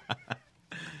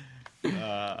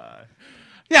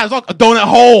 Yeah, it's like a donut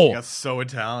hole. That's so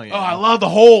Italian. Oh, I love the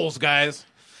holes, guys.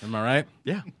 Am I right?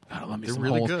 Yeah. God, I love me They're some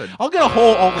really holes. good. I'll get a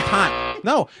hole all the time.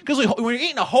 No, because when you're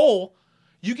eating a hole,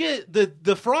 you get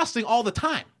the frosting all the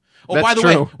time. Oh, That's by the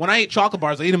true. way, when I eat chocolate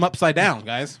bars, I eat them upside down,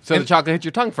 guys. So the chocolate hits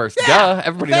your tongue first. Duh.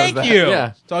 Everybody Thank knows that. you.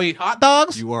 Yeah. So I eat hot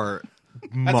dogs. You are.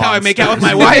 That's how I make out with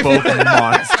my wife. Both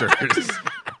monsters.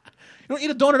 You don't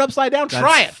eat a donut upside down. That's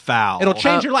Try it. foul. It'll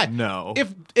change your life. no.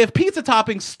 If pizza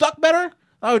toppings stuck better,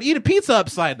 I would eat a pizza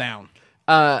upside down.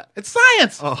 It's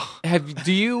science.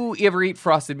 Do you ever eat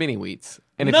frosted mini wheats?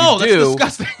 And if No, you that's do,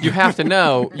 disgusting. you have to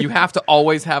know. You have to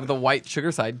always have the white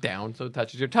sugar side down so it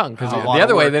touches your tongue. Because lot the of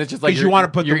other way, work. then it's just like Because you want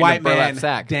to put you're the eating a white burlap man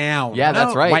sack. down. Yeah,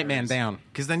 that's right. White man down.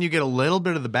 Because then you get a little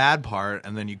bit of the bad part,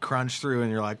 and then you crunch through, and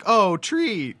you're like, "Oh,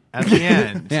 treat!" At the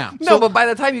end. Yeah. No, but by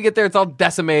the time you get there, it's all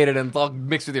decimated and it's all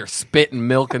mixed with your spit and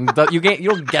milk, and you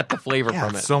don't get the flavor Yeah,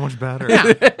 from it's it. so much better.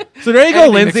 So there you go,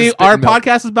 Anything Lindsay. mixes spit Our and milk.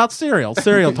 podcast is about cereal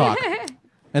talk.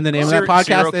 And the name of that podcast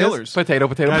Serial is... killers. Potato.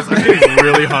 Guys, I'm getting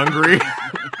really hungry.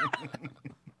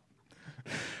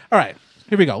 All right,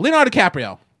 here we go. Leonardo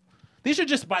DiCaprio. These are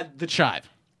just by the Chive.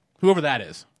 Whoever that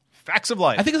is. Facts of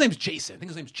life. I think his name's Jason.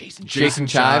 Jason Jason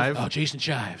Chive. Oh, Jason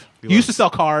Chive. He used to sell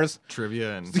cars.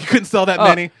 Trivia and You couldn't sell that Oh,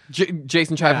 many.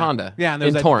 Jason Chive Honda. Yeah, and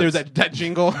in there's Torrance. that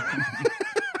jingle.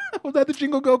 Was that the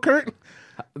jingle go, Kurt?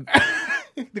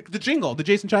 the jingle. The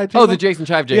Jason Chive jingle. Oh, the Jason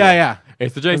Chive jingle. Yeah, yeah.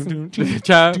 It's the Jason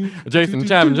Chive, Jason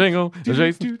Chive and jingle, the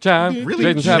Jason Chive, really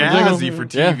Jason Chive and jazzy jingle.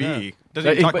 for Yeah. TV. Doesn't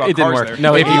even talk about it didn't cars work. there.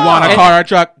 No, If it you want a and- car or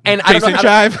truck, and I don't Jason know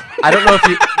Chive. I don't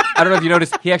know if you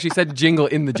noticed. He actually said jingle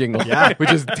in the jingle, Yeah.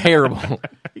 which is terrible.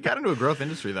 He got into a growth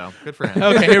industry, though. Good for him.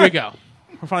 Okay, here we go.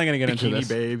 We're finally going to get into Bikini this.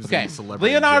 babes Okay, and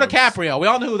celebrity Leonardo jokes. DiCaprio. We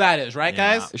all know who that is, right,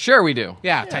 Yeah. guys? Sure, we do.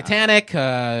 Yeah, Titanic,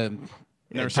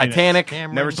 Never seen it. Titanic,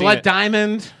 Cameron. Never seen Blood it.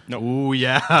 Diamond. Ooh,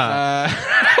 yeah.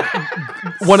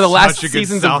 one of the last Such a good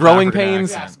seasons South of Growing African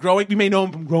Pains. accent. Yes, Growing. You may know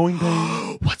him from Growing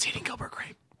Pains. What's eating Gilbert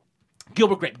Grape?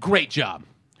 Gilbert Grape. Great job.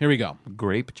 Here we go.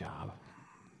 Grape job.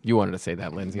 You wanted to say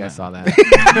that, Lindsay. I saw that.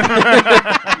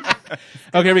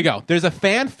 Okay, here we go. There's a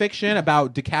fan fiction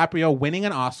about DiCaprio winning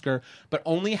an Oscar, but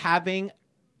only having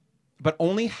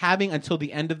until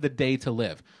the end of the day to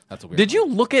live. That's a weird. Did you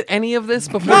look at any of this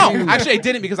before? No, you... actually, I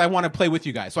didn't because I want to play with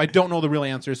you guys. So I don't know the real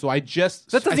answer. So I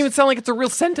just that doesn't even sound like it's a real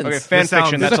sentence. Okay, fan sounds-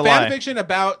 fiction. There's That's a a fan lie. fiction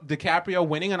about DiCaprio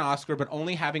winning an Oscar, but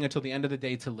only having until the end of the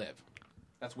day to live.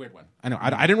 That's a weird one. I know.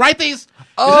 I didn't write these.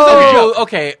 Oh,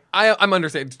 okay. I'm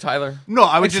understanding, Tyler. No,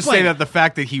 I would just Explain. say that the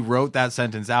fact that he wrote that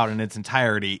sentence out in its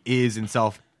entirety is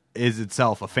itself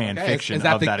a fan Okay, fiction is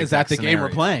that of the, that is that exact the game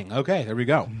we're scenario. playing? Okay, there we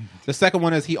go. The second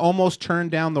one is he almost turned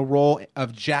down the role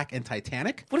of Jack in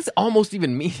Titanic. What does it almost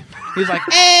even mean? He's like,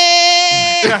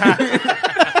 eh!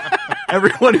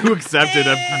 Everyone who accepted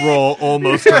a role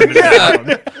almost turned it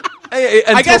down.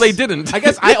 Until they didn't. I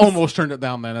guess I almost turned it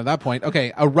down then at that point.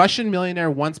 Okay, a Russian millionaire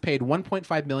once paid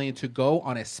 $1.5 million to go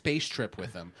on a space trip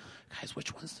with him. Guys,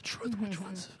 which one's the truth? Which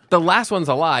one's The last one's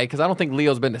a lie because I don't think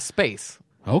Leo's been to space.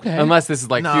 okay? Unless this is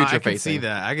like No, future I can facing. see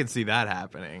that. I can see that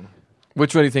happening.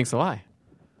 Which one do you think's a lie?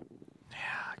 Yeah,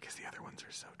 because the other ones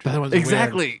are so true. The other ones are weird.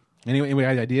 Exactly. Any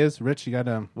ideas? Rich, you got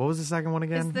What was the second one Is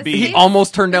again? the He space-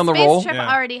 almost turned down the space role. trip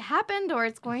Yeah. already happened, or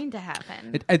it's going to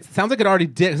happen? It sounds like it already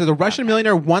did. So the Russian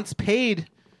millionaire once paid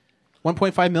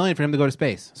 $1.5 million for him to go to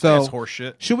space. So That's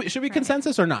horseshit. Should we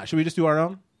consensus or not? Should we just do our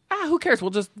own? Who cares?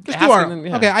 We'll just Just ask do our and own.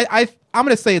 then- yeah. Okay, I'm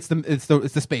going to say it's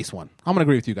the space one. I'm going to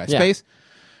agree with you guys. Yeah. Space.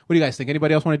 What do you guys think?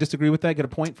 Anybody else want to disagree with that? Get a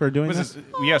point for doing Was this? this,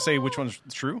 we gotta say which one's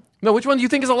true? No, which one do you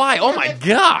think is a lie? Oh my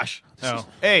gosh! Oh,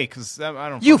 A, because I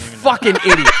don't. You even know. fucking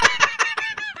idiot!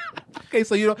 Okay,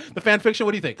 so you know the fan fiction.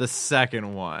 What do you think? The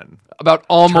second one. About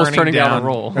almost turning Turning down a down-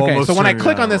 role. Okay, Almost so when I turning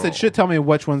click down on this, a it roll. should tell me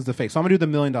which one's the fake. So I'm gonna do the $1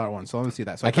 million one. So let me see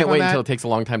that. So I can't click on wait that. until it takes a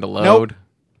long time to load.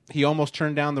 He almost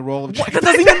turned down the role of That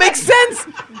doesn't even make sense.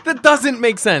 That doesn't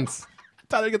make sense.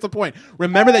 Tyler gets a point.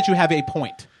 Remember that you have a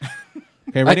point.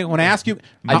 Okay, ready? When I ask you,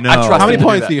 I No. trust how many him to do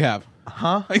points that. do you have?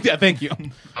 Huh? Yeah, thank you.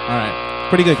 All right,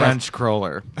 pretty good, guys. French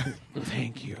crawler.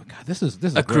 Thank you. God, this is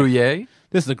A great. Gruyere?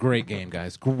 This is a great game,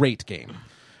 guys. Great game.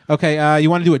 Okay, you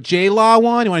want to do a J-Law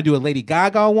one? You want to do a Lady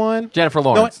Gaga one? Jennifer No,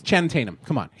 Lawrence. what? Channing Tatum.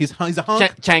 Come on, he's a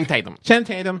hunk. Channing Tatum. Channing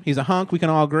Tatum. He's a hunk. We can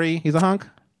all agree. He's a hunk.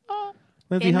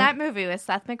 Lindsay, In hunk? that movie with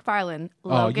Seth MacFarlane, Oh,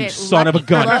 Logan, you son of a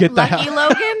gun. Get the Lucky hell-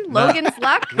 Logan, Logan's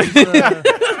Luck.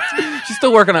 She's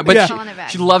still working on it, but Yeah. Calling it back.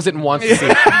 she loves it and wants to see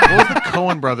it. What was the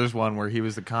Coen Brothers one where he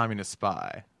was the communist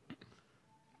spy?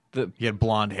 He had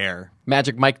blonde hair.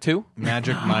 Magic Mike 2?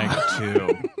 Magic Mike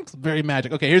 2. It's very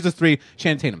magic. Okay, here's the three.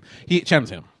 Channing Tatum.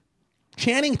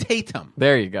 Channing Tatum.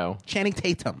 There you go. Channing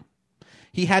Tatum.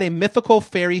 He had a mythical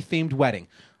fairy-themed wedding.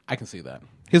 I can see that.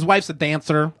 His wife's a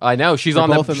dancer. I know. She's They're on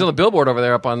the both in she's on the billboard over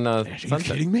there up on Are you Sunset.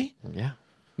 kidding me? Yeah.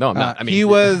 No, I'm not. I mean, he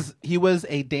was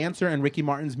a dancer in Ricky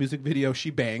Martin's music video "She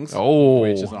Bangs," Oh.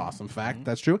 which is an awesome fact.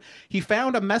 That's true. He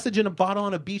found a message in a bottle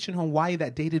on a beach in Hawaii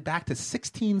that dated back to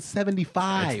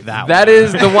 1675. That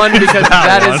is the one because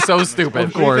that is so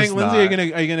stupid. What do you think,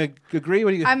 Lindsay? Are you gonna agree?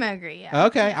 What do you? I'm gonna agree. Yeah.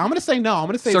 Okay, I'm gonna say no. I'm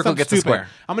gonna say Circle it's something gets a stupid. square.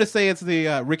 I'm gonna say it's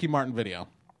the Ricky Martin video,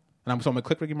 and I'm gonna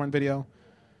click Ricky Martin video.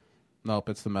 Nope,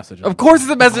 it's the message. Of course, it's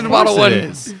a message in the bottle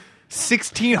one.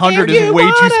 1600 If is you way too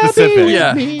wanna be specific. with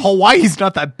Yeah. me, Hawaii's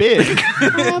not that big.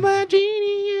 I'm a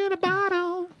genie in a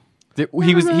bottle.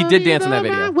 He did dance in that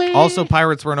video. Also,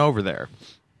 pirates weren't over there.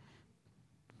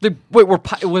 Wait, were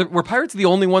pirates the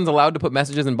only ones allowed to put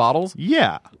messages in bottles?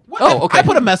 Yeah. Oh, okay. I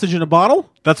put a message in a bottle.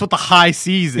 That's what the high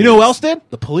seas is. You know who else did?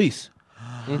 The police.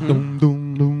 I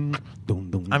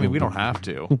mean, we don't have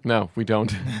to. No, we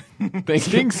don't. Thank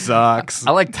you. King sucks.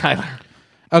 I like Tyler.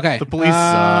 Okay, The police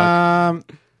suck.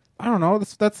 I don't know.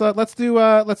 Let's do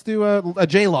a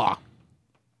J Law.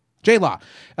 J Law.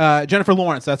 Jennifer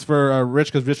Lawrence. That's for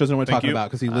Rich because Rich doesn't know what to talk you. about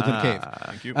because he lives in a cave.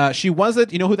 Thank you. She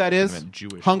wasn't. You know who that is? meant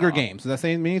Jewish Hunger law. Games. Does that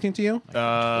say mean anything to you?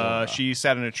 She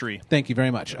sat in a tree. Thank you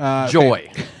very much.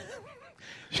 Joy.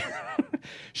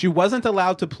 She wasn't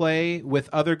allowed to play with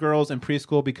other girls in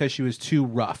preschool because she was too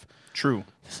rough. True.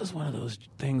 This is one of those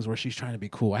things where she's trying to be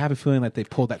cool. I have a feeling that they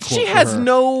pulled that quote She for has her.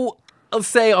 no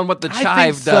say on what the I think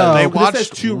chive so. does. They This watched is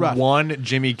too rough. one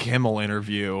Jimmy Kimmel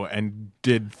interview and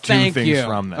did two Thank things you.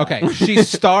 from that. Okay, she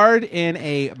starred in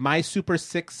a My Super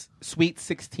Sweet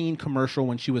 16 commercial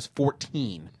when she was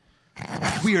 14.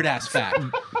 Weird ass fact.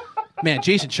 Man,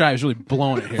 Jason Chive is really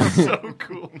blowing it here. So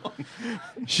cool.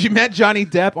 She met Johnny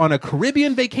Depp on a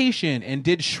Caribbean vacation and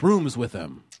did shrooms with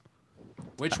him.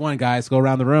 Which one, guys? Go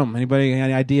around the room. Anybody got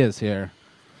any ideas here?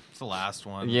 It's the last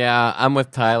one. Yeah, I'm with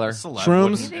Tyler.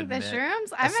 Shrooms? You think the shrooms?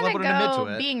 I'm celeb wouldn't admit gonna to go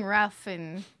it. being rough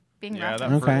and being Yeah, rough.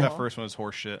 that, and Okay. that cool. first one was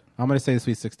horse shit. I'm going to say the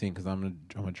Sweet 16 because I'm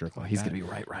a jerk like He's that. gonna be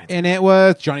right. And it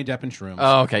was Johnny Depp and shrooms.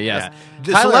 Oh, okay, yes.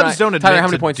 The Tyler and celebs don't admit Tyler, how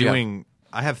many to points do you have? doing.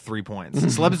 I have 3 points.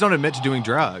 Celebs don't admit to doing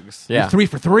drugs. Yeah. 3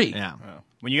 for 3. Yeah.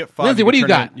 When you get 5, Lindsay, what do you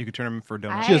got? You could turn them for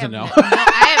donuts. She doesn't have know.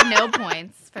 I have no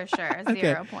points for sure.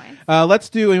 0 points. Let's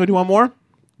do. You want to do one more?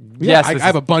 Yes, I this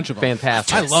have is a bunch of them.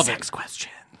 fantastic. I love it.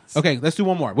 Questions. Okay, let's do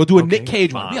one more. We'll do a Nick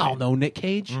Cage one. We all know Nick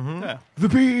Cage. Yeah. The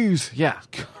bees. Yeah.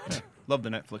 Love the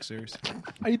Netflix series.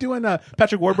 Are you doing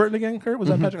Patrick Warburton again, Kurt? Was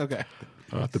that Patrick? Okay.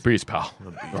 The bees, pal.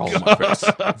 They're all on my face.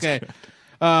 Okay.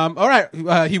 All right.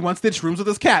 He once did shrooms with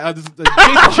his cat. Jason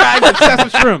Chives obsessed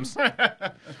with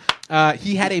shrooms.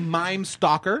 He had a mime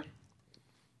stalker.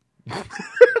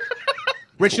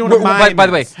 Rich, you know what a mime By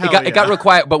the way, is? it got real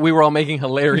quiet, but we were all making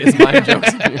hilarious mind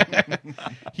jokes.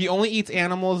 He only eats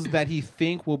animals that he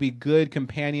think will be good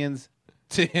companions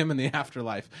to him in the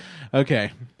afterlife.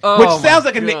 Okay. Oh Which my sounds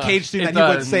like a Nick gosh. Cage thing It that he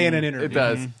would does. say in an interview. It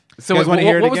does. So You guys wanna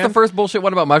hear it what was again? the first bullshit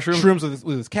one about mushrooms? Shrooms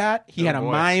with his cat. He had a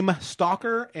boy. mime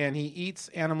stalker, and he eats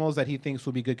animals that he thinks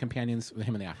will be good companions with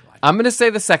him in the afterlife. I'm going to say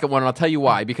the second one, and I'll tell you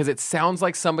why. Because it sounds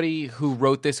like somebody who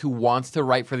wrote this who wants to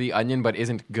write for The Onion but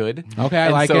isn't good. Okay, I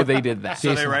and like so it. they did that.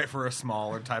 So they write for a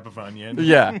smaller type of onion.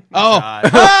 Yeah. Oh, God.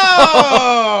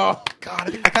 oh,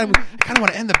 God! I kind of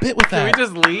want to end the bit with Can we that.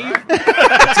 just leave?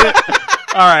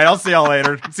 All right, I'll see y'all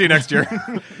later. See you next year.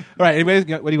 All right,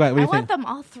 anybody, what do you got? What do I you want think? them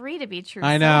all 3 to be true.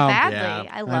 I so know. badly.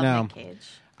 Yeah. I love know. Nick Cage.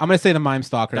 I'm gonna say the mime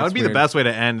stalker. That That's would be weird. the best way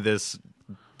to end this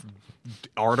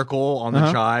article on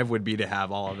the Chive would be to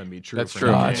have all of them be true. That's for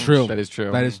true. now. That's true. That is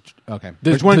true. That is okay.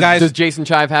 Does, Which one, does- guys? Does Jason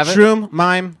Chive have it? Shroom,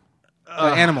 mime,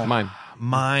 animal. Mine.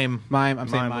 Mime. Mime. I'm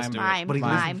saying Mime, let's mime. do it.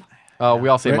 Mime. Oh, we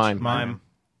all say Rich? mine. Mime.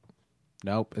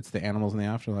 Nope, it's the animals in the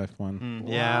afterlife one.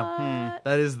 Yeah.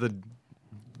 That is the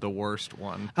worst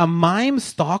one. A mime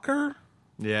stalker?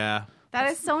 Yeah. That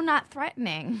is so not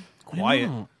threatening. Quiet.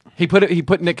 He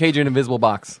put Nick Cage in an invisible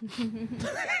box.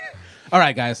 All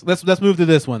right, guys, let's move to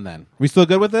this one then. We still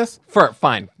good with this?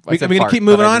 Fine. We gonna keep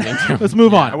moving on. Let's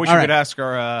move on. I wish All you right. could ask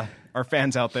our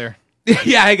fans out there.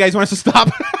 Yeah, hey guys, you want us to stop?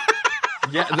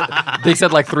 Yeah, they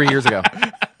said like 3 years ago.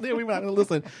 Yeah, we might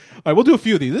listen. All right, we'll do a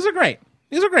few of these. These are great.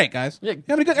 These are great, guys. Yeah.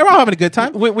 We're all having a good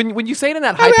time. When you say it in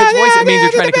that high pitched voice, it means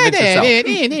you're trying to convince yourself.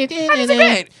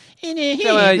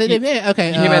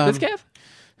 Okay. You hear about this, Kev?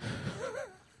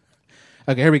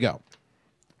 Okay, here we go.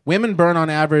 Women burn on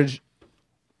average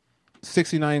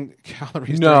 69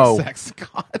 calories No. during sex.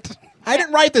 God. I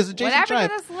didn't write this. It's Jason Whatever Chive.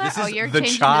 did this list? This Oh, is you're the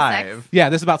changing chive. to sex. Yeah,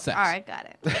 this is about sex. All right, got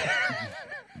it.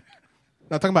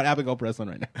 I'm talking about Abigail Breslin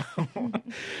right now.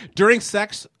 During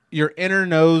sex, your inner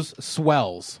nose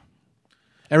swells.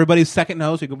 Everybody's second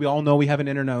nose. We all know we have an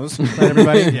inner nose. Right,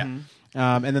 everybody? Yeah.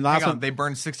 And then the last Hang on, one. they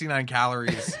burn 69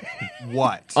 calories.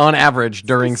 What? On average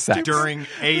during sex. During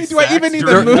a Do I even need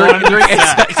Dur- to move? during a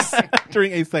sex.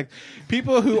 During a sex.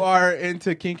 People who are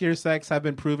into kinkier sex have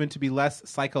been proven to be less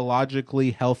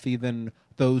psychologically healthy than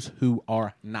those who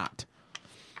are not.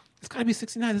 It's got to be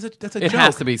 69. That's a It joke.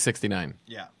 has to be 69.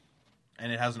 Yeah.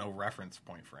 And it has no reference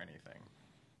point for anything.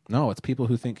 No, it's people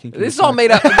who think kinky. This is all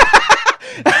made up.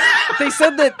 They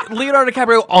said that Leonardo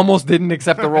DiCaprio almost didn't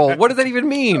accept the role. What does that even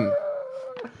mean?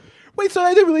 Wait, so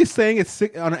are they really saying it's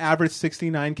on average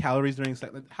 69 calories during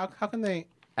sex? How can they?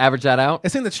 Average that out? I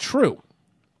think that's true.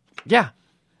 Yeah.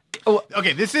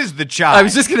 Okay, this is the chive. I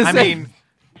was just gonna I say. mean,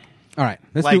 All right,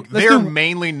 let's like, do. Let's they're do,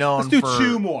 mainly known let's do for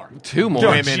two more. Two more.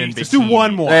 women in Let's do bikini.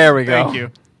 one more. There we go. Thank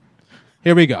you.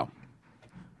 Here we go.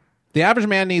 The average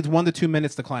man needs 1 to 2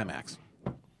 minutes to climax.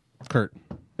 Kurt.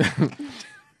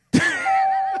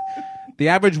 The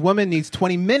average woman needs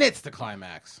 20 minutes to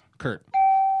climax. Kurt.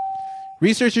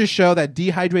 Researchers show that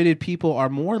dehydrated people are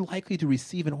more likely to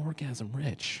receive an orgasm.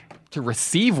 Rich. To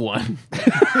receive one.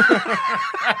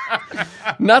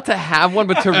 Not to have one,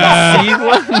 but to receive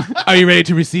one. Are you ready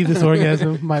to receive this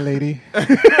orgasm, my lady?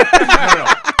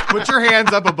 Put your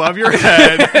hands up above your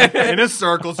head in a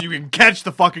circle so you can catch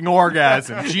the fucking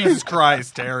orgasm. Jesus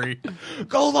Christ, Terry.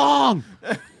 Go long.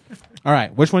 All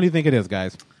right, which one do you think it is,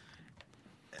 guys?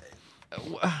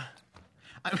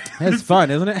 It's fun,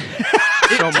 isn't it?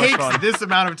 It much takes fun. this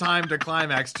amount of time to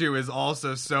climax, too, is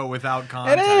also so without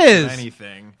context is. of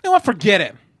anything. You know what? Forget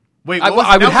it. Wait, I what was-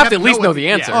 would now we have to at least what- know the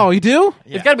answer. Oh, you do?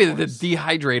 It's got to be the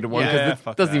dehydrated one Yeah, because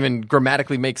fuck it doesn't that. even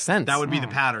grammatically make sense. That would be the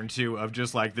pattern, too, of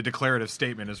just like the declarative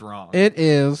statement is wrong. It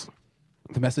is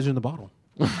the message in the bottle.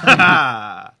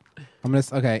 Ah.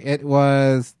 Okay, it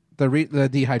was the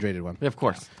dehydrated one. Yeah, of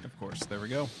course. Of course. There we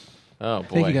go. Oh, boy.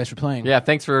 Thank you guys for playing. Yeah,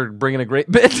 thanks for bringing a great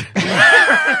bit.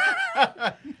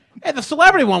 Hey, the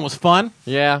celebrity one was fun.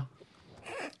 Yeah.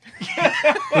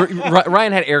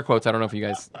 Ryan had air quotes. I don't know if you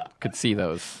guys could see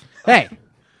those. Hey,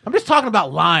 I'm just talking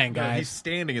about lying, He's guys.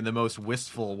 standing in the most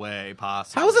wistful way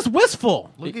possible. How is this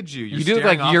wistful? Look at you. You're You do look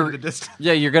staring like off you're. into the distance.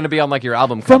 Yeah, you're going to be on like your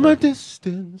album From cover. a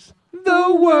distance,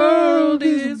 the world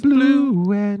is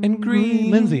blue and green.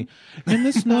 Lindsay, in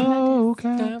the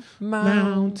snow-capped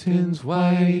mountains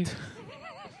white.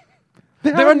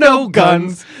 There are no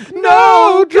guns,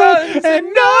 no drugs, and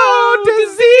no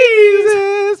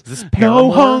diseases. Is this No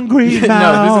Paramore? hungry No,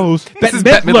 mouths. this is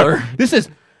Bette Midler. This is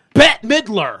Bette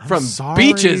Midler. From Sorry.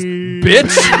 Beaches,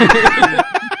 bitch.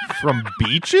 From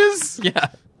beaches? Yeah.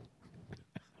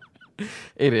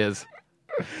 It is.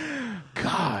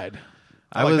 God.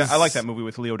 I like that movie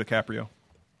with Leo DiCaprio.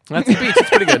 That's the beach. It's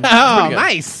pretty good. Oh,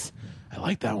 nice. I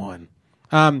like that one.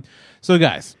 So,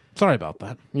 guys, sorry about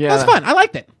that. Yeah. That's fun. I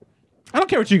liked it. I don't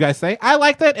care what you guys say. I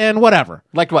liked it, and whatever.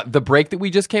 Like what? The break that we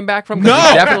just came back from? 'Cause No,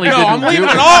 we definitely no, didn't I'm leaving do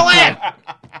it all in.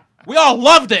 We all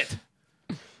loved it.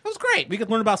 It was great. We could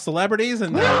learn about celebrities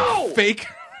and fake.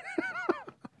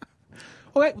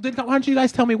 Okay, why don't you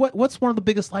guys tell me what's one of the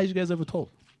biggest lies you guys ever told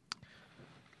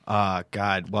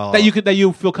God. Well, that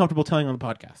you feel comfortable telling on the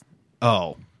podcast?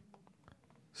 Oh.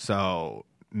 So,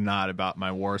 not about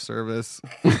my war service.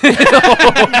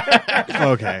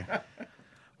 Okay.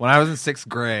 When I was in 6th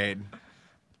grade,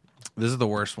 this is the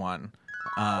worst one.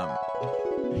 Do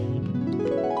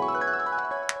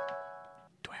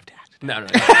I have to act? No.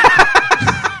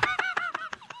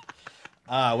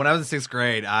 When I was in 6th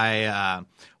grade, I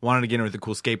wanted to get in with the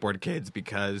cool skateboard kids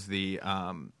because the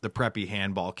preppy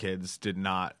handball kids did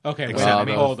not accept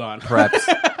me. hold on. Preps.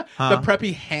 The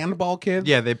preppy handball kids?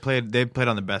 Yeah, they played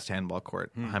on the best handball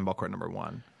court, handball court number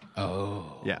 1.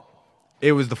 Oh. Yeah.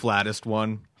 It was the flattest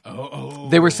one.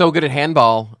 They were so good at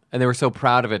handball, and they were so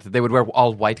proud of it that they would wear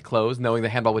all white clothes, knowing the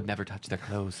handball would never touch their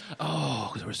clothes. Oh,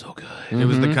 because they were so good. It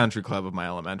was the country club of my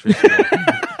elementary school.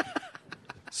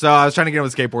 So I was trying to get in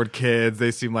with skateboard kids. They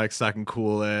seem like second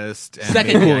coolest. And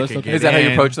Second maybe I coolest, could okay. get Is that how you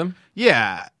in. approach them?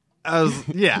 Yeah. You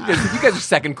guys are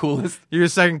second coolest. You're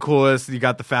second coolest. You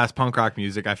got the fast punk rock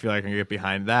music. I feel like I can get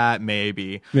behind that.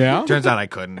 Maybe. Yeah? Turns out I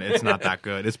couldn't. It's not that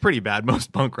good. It's pretty bad.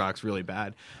 Most punk rock's really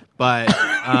bad. But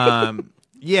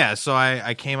yeah. So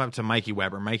I came up to Mikey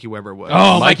Weber. Mikey Weber was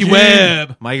Mikey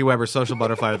Webb. Mikey Weber, social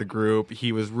butterfly of the group.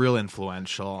 He was real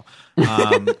influential.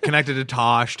 Connected to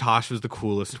Tosh. Tosh was the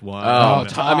coolest one. Oh,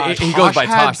 I mean, he goes by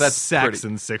had Tosh. That's sex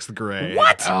pretty. in 6th grade.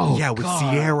 What? Oh, Yeah, with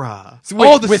Sierra.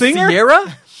 Wait, the with singer?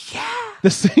 Sierra? The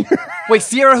singer. Wait,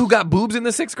 Sierra who got boobs in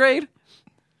the 6th grade?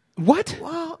 What?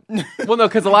 Well, no,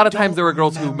 because a lot of times there were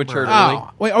girls who matured early. Oh,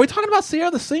 wait, are we talking about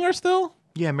Sierra the singer still?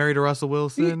 Yeah, married to Russell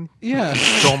Wilson. Yeah.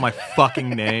 Stole my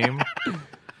fucking name.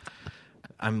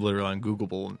 I'm literally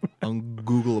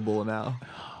ungoogleable now.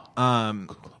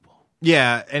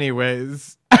 Yeah.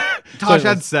 Anyways, Tosh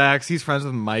had sex. He's friends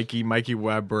with Mikey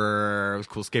Weber. Was a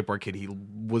cool skateboard kid. He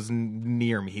was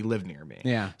near me. He lived near me.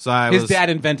 Yeah. So I His was. dad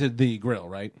invented the grill,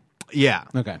 right? Yeah.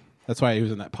 Okay. That's why he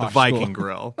was in that The posh Viking school.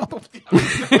 grill.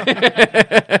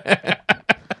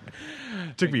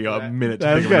 Took me a minute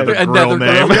to think of good. another grill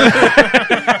name.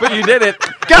 But you did it.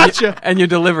 Gotcha. And you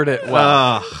delivered it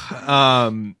well.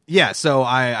 Yeah, so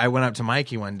I went up to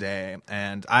Mikey one day,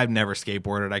 and I've never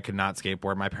skateboarded. I could not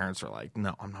skateboard. My parents were like,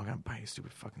 no, I'm not going to buy you a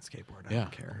stupid fucking skateboard. I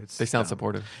don't care. It's They sound dumb."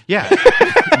 supportive. Yeah.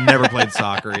 Never played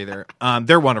soccer either.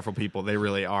 They're wonderful people. They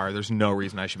really are. There's no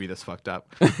reason I should be this fucked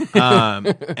up.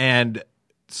 And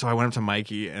so I went up to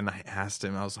Mikey, and I asked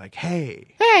him, I was like,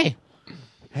 hey,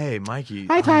 Mikey.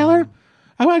 Hi, Tyler.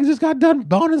 I just got done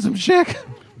boning some chick.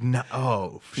 No,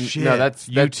 oh, shit. No, that's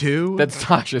you too? That's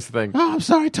Tasha's thing. Oh, I'm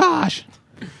sorry, Tosh.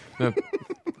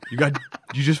 You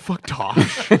just fucked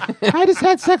Tosh. I just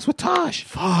had sex with Tosh.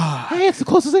 Fuck. Hey, it's the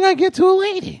closest thing I get to a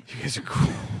lady. You guys are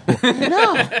cool.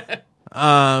 No.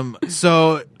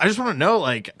 So I just want to know,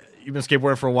 like, you've been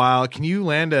skateboarding for a while. Can you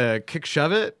land a kick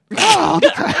shove it?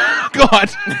 God.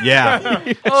 Yeah.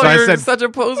 Oh, So I you're said such a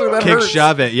poser. That kick hurts.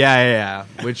 shove it. Yeah.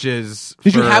 Which is.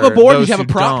 Did you for have a board? Did those you have a who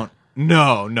prop?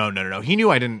 don't- No. He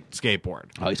knew I didn't skateboard.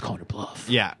 Oh, he's calling her bluff.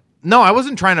 Yeah. No, I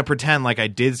wasn't trying to pretend like I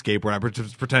did skateboard. I was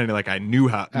just pretending like I knew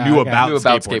about Knew about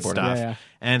skateboard skateboarding. stuff. Yeah.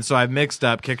 And so I've mixed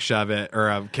up kick shove it or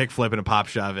a kick flip and a pop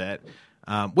shove it,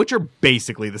 which are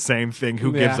basically the same thing.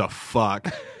 Who gives Yeah. a fuck?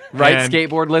 Right, And-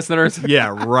 skateboard listeners? Yeah,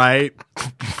 right.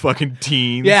 Fucking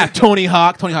teens. Yeah, Tony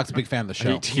Hawk. Tony Hawk's a big fan of the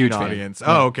show. Teen Huge fan. audience.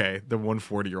 Oh, okay. The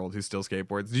 140-year-old who still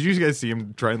skateboards. Did you guys see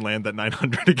him try and land that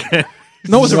 900 again?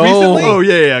 No, was it recently? Oh,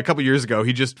 yeah. A couple years ago.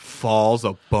 He just falls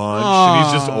a bunch, and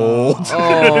he's just old.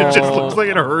 It just looks like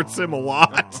it hurts him a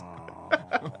lot.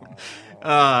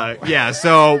 Yeah,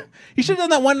 so... He should have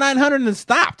done that 1-900 and then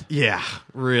stopped. Yeah,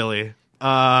 really.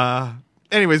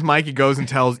 Anyways, Mikey goes and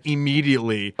tells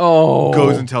immediately. Oh.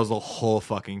 Goes and tells the whole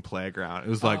fucking playground. It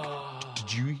was like,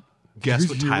 did you guess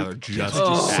what Tyler just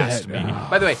asked me?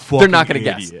 By the way, Fucking they're not going to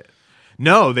guess. idiot.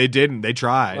 No, they didn't. They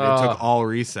tried. It Oh. took all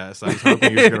recess. I was hoping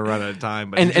he was going to run out of time.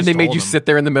 But he And just they made told you them. sit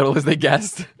there in the middle as they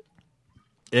guessed.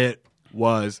 It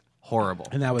was horrible.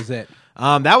 And that was it.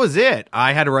 That was it.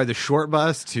 I had to ride the short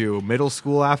bus to middle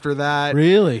school after that.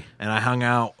 Really? And I hung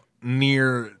out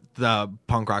near the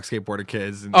punk rock skateboarder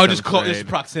kids. In Oh, just 7th close grade.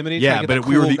 proximity? Try Yeah, to get but that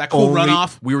we were cool- the that cool only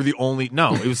runoff? We were the only.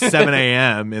 No, it was 7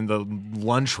 a.m. in the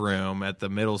lunchroom at the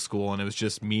middle school, and it was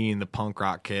just me and the punk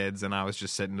rock kids, and I was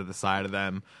just sitting to the side of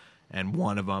them, and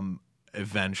one of them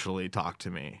eventually talked to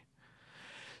me.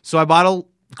 So I bought a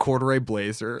corduroy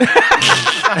blazer, and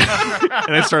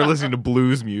I started listening to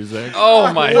blues music.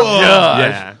 Oh, my God.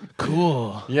 Yeah,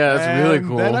 Cool. Yeah, that's really And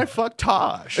cool. Then I fucked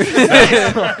Tosh. Take So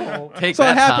a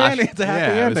that, happy Tosh. ending. It's a happy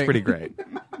Yeah, it ending. was pretty great.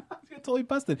 Got totally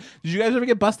busted. Did you guys ever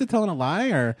get busted telling a lie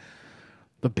or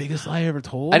the biggest lie ever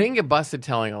told? I didn't get busted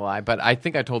telling a lie, but I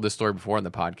think I told this story before in the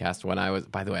podcast when I was.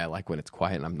 By the way, I like when it's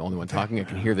quiet and I'm the only one talking. I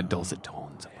can hear the dulcet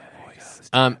tones of my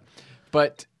voice.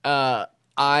 But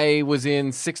I was in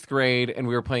 6th grade and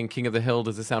we were playing King of the Hill.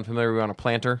 Does this sound familiar? We were on a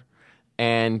planter,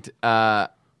 and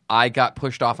I got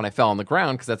pushed off and I fell on the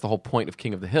ground because that's the whole point of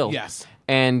King of the Hill. Yes.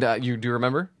 And you do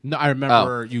remember? No, I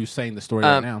remember you saying the story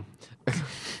right now.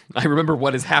 I remember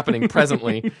what is happening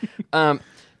presently.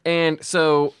 And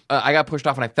so I got pushed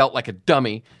off and I felt like a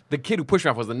dummy. The kid who pushed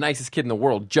me off was the nicest kid in the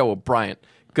world, Joe O'Brien.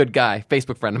 Good guy,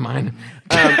 Facebook friend of mine.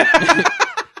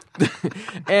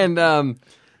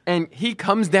 And he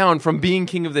comes down from being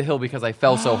King of the Hill because I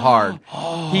fell so hard.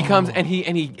 He comes and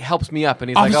he helps me up and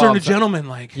he's Officer like, and a I'm sorry." gentleman,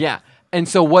 like. Yeah. And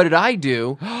so what did I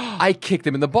do? I kicked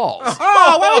him in the balls.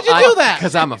 Oh, why would you do that?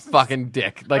 Because I'm a fucking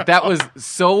dick. Like that was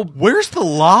so. Where's the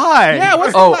lie? Yeah,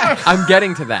 what's Oh, I'm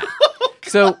getting to that.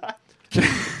 So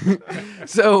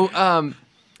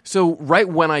So right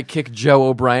when I kick Joe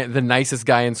O'Brien, the nicest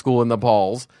guy in school, in the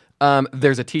balls,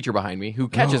 there's a teacher behind me who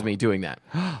catches me doing that.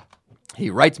 He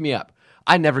writes me up.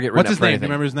 I never get written What's up his for name? anything. Do you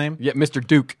remember his name? Yeah, Mr.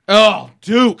 Duke. Oh,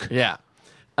 Duke. Yeah.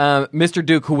 Mr.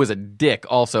 Duke, who was a dick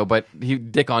also, but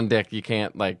dick on dick, you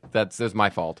can't, that's my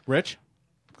fault. Rich?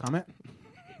 Comment?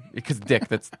 Because dick,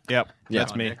 that's... Yep, Yeah.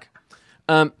 that's me.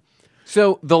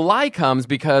 So the lie comes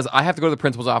because I have to go to the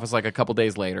principal's office like a couple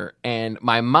days later, and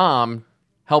my mom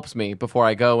helps me before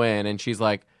I go in, and she's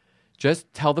like,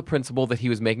 just tell the principal that he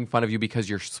was making fun of you because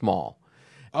you're small.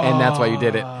 And that's why you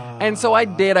did it. And so I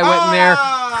did. I went in there,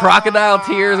 crocodile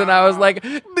tears, and I was like,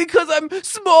 because I'm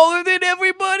smaller than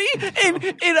everybody,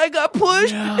 and I got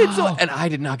pushed. And I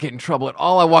did not get in trouble at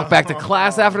all. I walked back to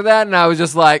class after that, and I was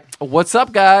just like, what's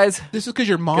up, guys? This is because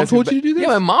your mom told you to do this? Yeah,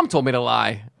 my mom told me to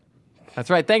lie. That's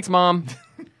right. Thanks, Mom.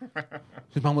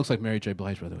 His mom looks like Mary J.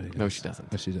 Blige, by the way. No, she doesn't.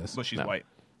 Yes, she does. But she's No. white.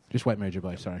 Just white Mary J.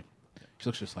 Blige, sorry. She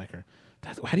looks just like her.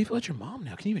 How do you feel about your mom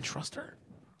now? Can you even trust her?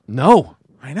 No.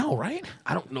 I know, right?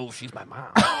 I don't know if she's my mom.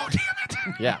 Oh,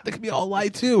 damn it. Yeah. That could be all lie,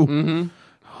 too. Mm-hmm.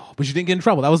 Oh, but you didn't get in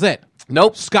trouble. That was it.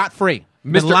 Nope. Scot-free.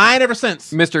 Been Mr. lying ever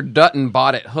since. Mr. Dutton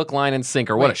bought it hook, line, and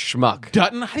sinker. What a schmuck.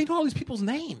 Dutton? How do you know all these people's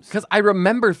names? Because I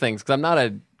remember things, because I'm not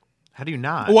a... How do you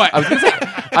not? What? I was going to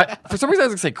say... for some reason, I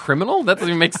was going to say criminal. That doesn't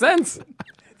even make sense.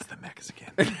 It's the Mexican.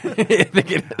 I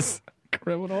think it is.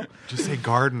 Criminal? Just say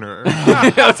gardener.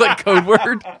 It's like code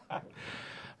word.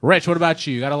 Rich, what about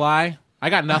you? You got a lie? I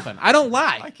got nothing. I don't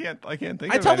lie. I can't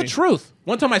think I of tell any. the truth.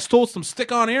 One time I stole some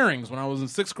stick-on earrings when I was in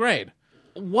 6th grade.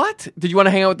 What? Did you want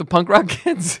to hang out with the punk rock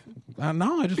kids?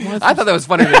 No, I just wanted. I thought that was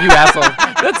funnier than you, asshole.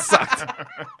 That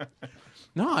sucked.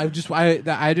 No,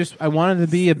 I wanted to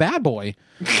be a bad boy,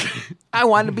 I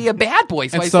wanted to be a bad boy,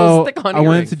 so and I so stole stick on I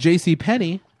went earrings. to J.C.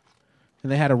 Penney,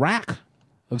 and they had a rack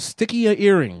of sticky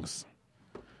earrings,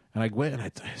 and I went and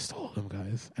I stole them,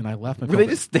 guys, and I left. Were they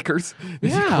just stickers?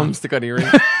 Did you Yeah. call them stick on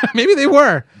earrings? Maybe they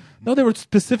were. No, they were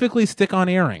specifically stick-on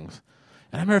earrings,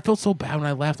 and I remember I felt so bad when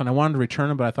I left, and I wanted to return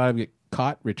them, but I thought I'd get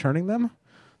caught returning them.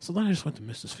 So then I just went to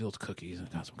Mrs. Fields Cookies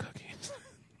and got some cookies.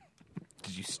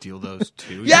 Did you steal those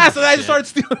too? Yeah, so then I just started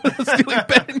stealing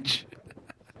bench.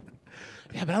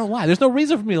 Yeah, but I don't lie. There's no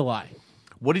reason for me to lie.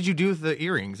 What did you do with the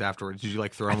earrings afterwards? Did you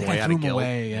throw them I away out threw of them guilt?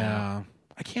 away, yeah.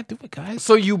 I can't do it, guys.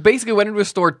 So you basically went into a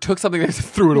store, took something there,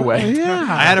 threw it away. Yeah.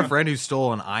 I had a friend who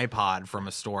stole an iPod from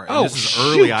a store. And Oh, this is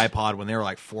early shoot. iPod when they were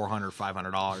like $400,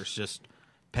 $500. Just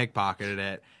pickpocketed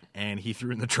it, and he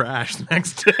threw it in the trash the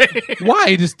next day. Why?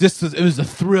 It was the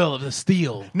thrill of the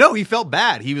steal. No, he felt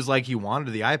bad. He was like, he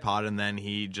wanted the iPod, and then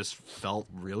he just felt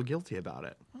real guilty about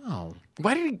it. Oh.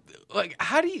 Why did he,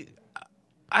 how do you,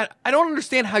 I don't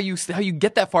understand how you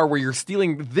get that far where you're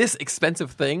stealing this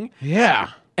expensive thing. Yeah.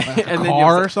 Like a And then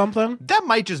car you're- or something? That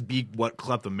might just be what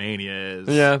kleptomania is.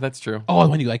 Yeah, that's true. Oh,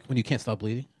 when you can't stop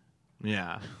bleeding?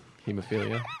 Yeah.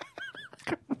 Hemophilia.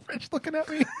 Rich looking at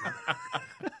me.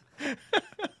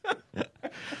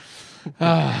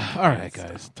 All right,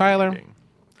 guys. Tyler,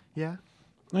 Yeah.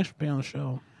 thanks for being on the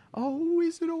show. Oh,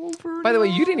 is it over? By the way,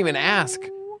 you didn't even ask.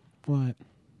 What?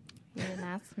 You didn't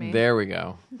ask me. There we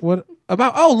go. What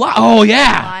about? Oh,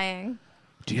 yeah. Lying.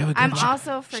 Do you have a good I'm job?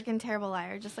 also a freaking terrible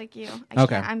liar, just like you. I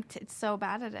Okay. can't- I'm so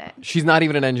bad at it. She's not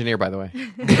even an engineer, by the way.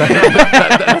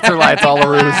 That's her lie. It's all a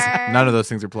ruse. None of those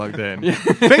things are plugged in.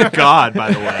 Thank God,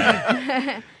 by the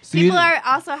way. People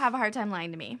also have a hard time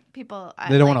lying to me. People.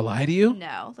 They don't want to lie to you?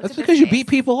 No. Look That's at this because you face. beat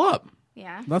people up.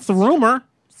 Yeah. That's the rumor.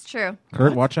 It's true.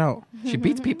 Kurt, watch out. She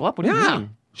beats people up. What do you Yeah.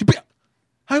 mean? She beat.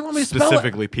 How do you want me to spell it?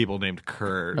 Specifically, people named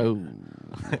Kurt. Oh.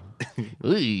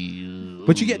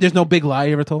 But there's no big lie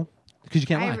you ever told? Because you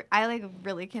can't lie. I like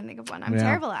really can't think of one. I'm Yeah.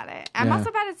 terrible at it. I'm Yeah.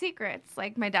 also bad at secrets.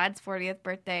 Like my dad's 40th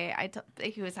birthday,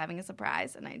 he was having a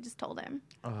surprise, and I just told him.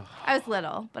 I was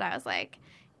little, but I was like,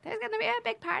 "There's gonna be a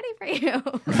big party for you."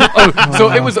 Oh,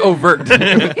 so it was overt.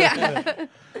 Yeah.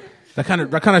 That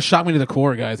kind of shocked me to the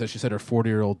core, guys, that she said her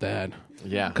 40-year-old dad.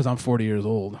 Yeah. Because I'm 40 years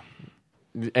old.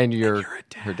 And you're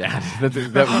her dad. That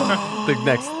was the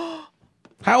next.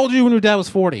 How old were you when your dad was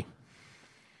 40?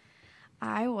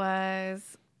 I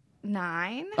was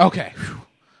 9. Okay. Whew.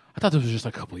 I thought this was just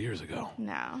a couple years ago.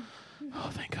 No, Oh,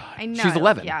 thank God. I know She's I look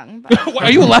 11. young, but What,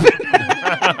 are you 11?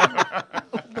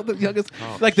 The youngest,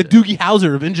 like the Doogie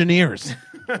Howser of engineers.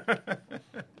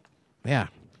 Yeah.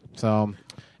 So,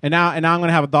 and now I'm going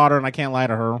to have a daughter, and I can't lie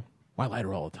to her. Well, I lie to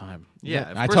her all the time.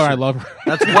 Yeah, of I course tell her I you- love her.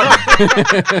 That's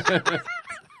what.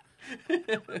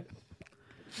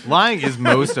 Lying is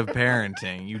most of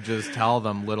parenting. You just tell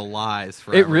them little lies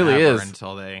forever It really and ever is.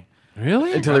 until they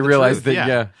Really? until they The realized truth, that.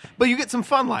 Yeah. But you get some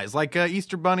fun lies, like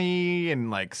Easter Bunny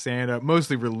and like Santa,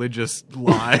 mostly religious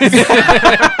lies.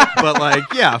 But like,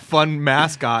 yeah, fun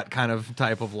mascot kind of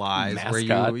type of lies where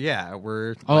Mascot.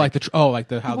 we're Oh, like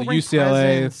the how the bring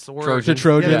UCLA presents or- Trojans. the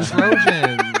Trojans. Yeah, the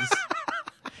Trojans.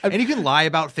 And you can lie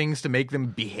about things to make them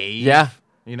behave. Yeah.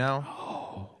 You know?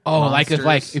 Oh,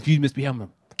 Monsters. if you misbehave, I'm gonna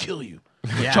kill you,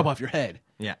 Yeah. chop off your head.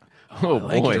 Yeah. Oh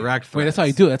boy. Direct Wait, that's how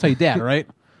you do it. That's how you dad, right?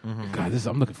 God,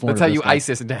 I'm looking forward. That's to how this you one.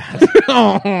 ISIS dad.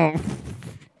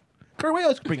 Kurt, why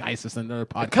let's bring ISIS into the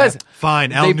podcast? Because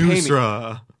Fine, Al They pay me.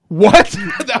 Nusra. what?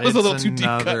 That was a It's little too deep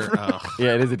cut. another- For ugh.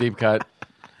 yeah, it is a deep cut.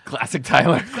 Classic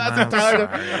Tyler.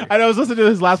 I was listening to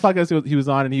his last podcast he was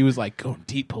on, and he was like going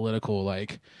deep political,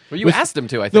 like. Well, you was- asked him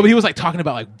to, I think. No, but he was like talking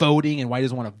about like voting and why he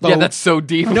doesn't want to vote. yeah, that's so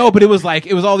deep. no, but it was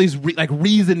all these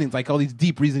reasonings, like all these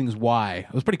deep reasonings why.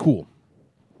 It was pretty cool.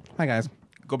 Hi guys.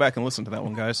 Go back and listen to that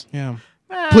one, guys. Yeah.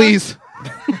 Please.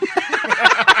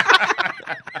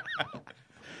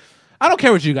 I don't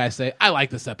care what you guys say. I like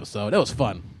this episode. It was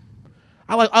fun.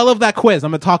 I love that quiz.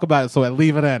 I'm gonna talk about it, so I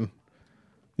leave it in.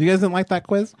 You guys didn't like that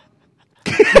quiz?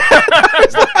 we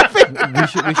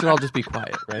should all just be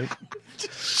quiet, right?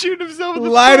 Shoot himself in the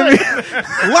Lie to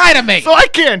foot. me. Lie to me. So I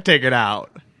can't take it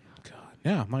out.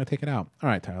 Yeah, I'm not gonna take it out. All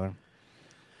right, Tyler.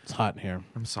 It's hot in here.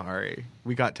 I'm sorry.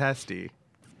 We got testy.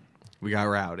 We got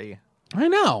rowdy. I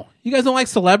know. You guys don't like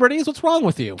celebrities? What's wrong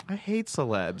with you? I hate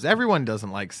celebs. Everyone doesn't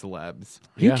like celebs.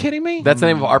 Are you Yeah. kidding me? That's the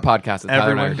name of our podcast.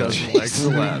 Tyler and I Everyone are doing. doesn't like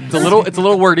celebs. It's a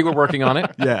little wordy. We're working on it.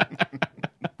 Yeah.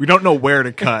 We don't know where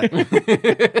to cut.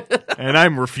 And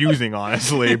I'm refusing,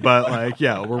 honestly, but like,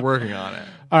 yeah, we're working on it.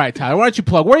 All right, Tyler. Why don't you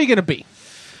plug? Where are you gonna be?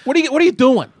 What are you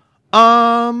doing?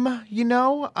 You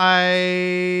know,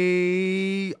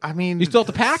 I mean, You still at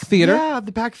the Pack Theater? Yeah,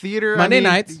 the Pack Theater. Monday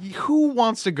nights. Who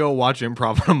wants to go watch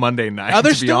improv on a Monday night? Other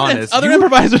to be students, honest, other You-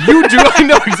 improvisers. You do, I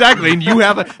know exactly, and you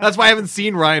have. That's why I haven't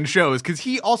seen Ryan's shows because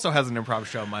he also has an improv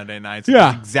show Monday nights. At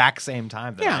Yeah. the exact same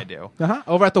time that I do.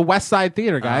 Over at the West Side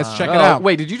Theater, guys. Check it Oh, out.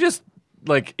 wait, did you just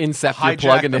like incept your Hijack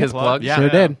plug into the his plug? plug? Yeah. Sure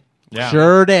did. Yeah.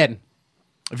 Sure did.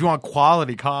 If you want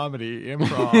quality comedy,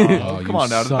 improv, you come on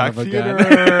down to the son Pack of a Theater.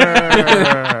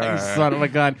 Son of a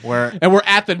gun. Where- And we're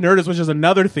at the Nerdist, which is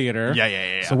another theater.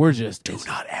 Yeah. So we're just. do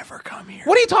not ever come here.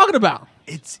 What are you talking about?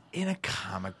 It's in a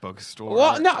comic book store.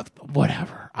 Well, no,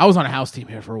 whatever. I was on a house team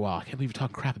here for a while. I can't believe you're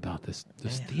talking crap about this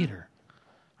theater.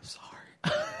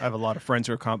 I have a lot of friends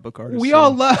who are comic book artists. We so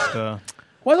all love. just,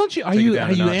 Why don't you? Are take it you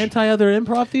down a notch. anti other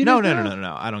improv theaters?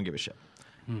 No. I don't give a shit.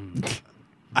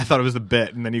 I thought it was a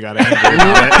bit, and then you got angry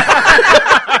about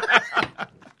it.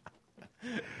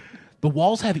 The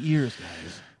walls have ears,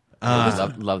 guys. I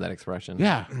love that expression.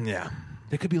 Yeah, Yeah.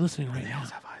 they could be listening right now.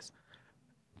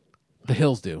 The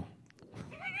hills do.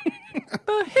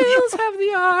 The hills have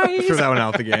the eyes. Throw that one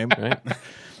out the game. Right?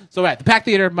 So at the Pack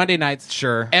Theater Monday nights.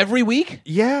 Sure. Every week.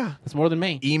 Yeah. That's more than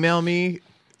me. Email me.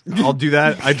 I'll do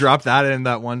that. I dropped that in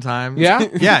that one time. Yeah?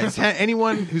 Yeah.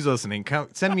 Anyone who's listening,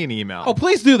 send me an email. Oh,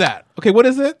 please do that. Okay, what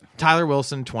is it?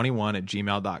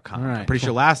 TylerWilson21@gmail.com. All right, I'm pretty cool.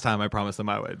 sure last time I promised them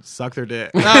I would suck their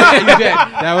dick. You did.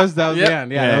 That was the Yep.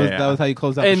 end. Yeah, That was how you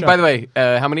closed out And the show. by the way,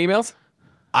 how many emails?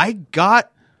 I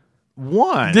got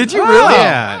one. Did you really?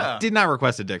 Yeah. Did not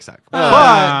request a dick suck.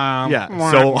 But,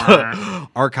 yeah. So,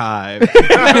 archive.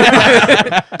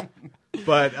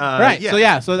 But, right.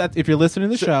 yeah. So that's if you're listening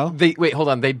to the show. Wait, hold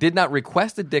on. They did not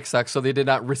request a dick suck, so they did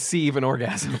not receive an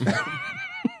orgasm.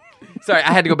 Sorry,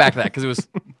 I had to go back to that because it was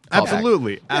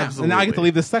Absolutely. And Absolutely. now I get to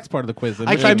leave the sex part of the quiz.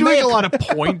 I keep doing a lot of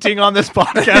pointing on this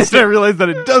podcast, and I realize that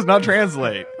it does not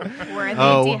translate. Were they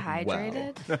Oh,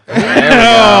 dehydrated? Oh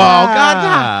God,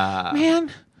 Ah.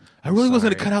 man! I really was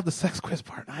going to cut out the sex quiz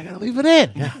part. I got to leave it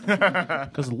in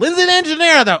because Lindsay, the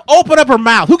engineer, to open up her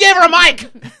mouth. Who gave her a mic?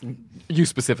 You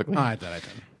specifically. I did.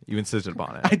 You insisted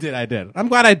upon it. I did. I'm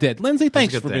glad I did. Lindsay,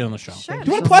 thanks good for thing. being on the show. Sure. Do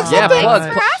you want to plug Yeah, something? plug.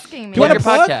 Thanks for asking me. Do you want your to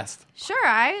plug? podcast? Sure,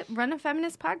 I run a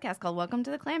feminist podcast called Welcome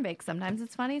to the Clam Bake. Sometimes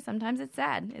it's funny, sometimes it's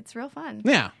sad. It's real fun.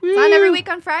 Yeah, It's on every week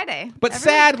on Friday. but Every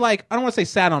sad. week. Like I don't want to say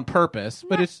sad on purpose,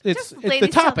 but No, it's just the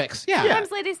ladies tell- topics. Yeah,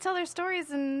 Sometimes ladies tell their stories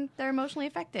and they're emotionally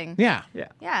affecting. yeah.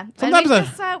 Yeah. Sometimes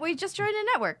and we just joined a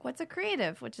network. What's a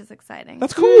creative? Which is exciting.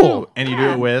 That's cool. And you do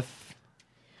it with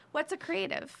What's a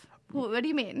creative? What do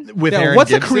you mean? Yeah, Aaron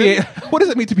what's Gibson? a creative? What does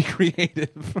it mean to be creative?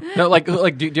 No, like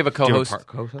do you have a co-host?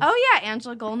 Oh yeah,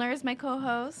 Angela Golner is my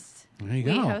co-host. There you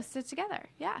We go. host it together.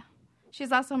 Yeah.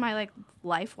 She's also my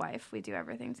life wife. We do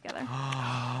everything together.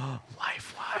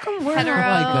 Life. Hetero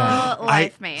that?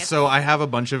 life mate. So I have a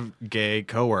bunch of gay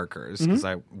coworkers Mm-hmm. because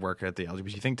I work at the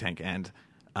LGBT think tank, and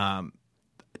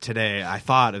today I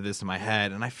thought of this in my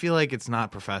head, and I feel like it's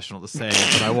not professional to say,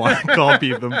 but I want to call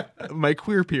people my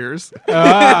queer peers.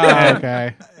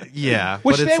 Okay. Yeah,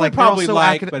 Which but they it's would like probably they're also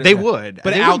like, acad- but they it's- would,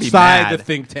 but they wouldn't be outside mad. the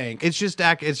think tank. It's just an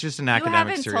You academic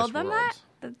haven't serious told them world.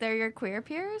 that they're your queer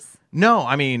peers? No,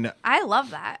 I mean, I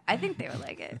love that. I think they would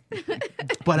like it.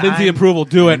 but Lindsay I'm approval,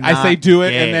 do it. I say not do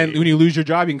it, gay. and then when you lose your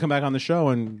job, you can come back on the show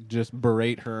and just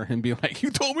berate her and be like, "You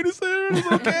told me to say it.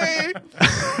 It's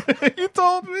okay. You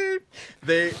told me."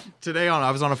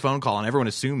 I was on a phone call, and everyone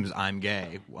assumes I'm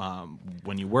gay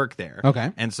when you work there.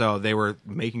 Okay. And so they were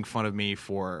making fun of me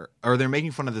they're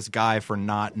making fun of this guy for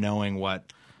not knowing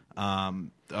what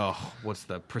what's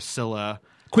the Priscilla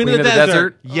Queen of the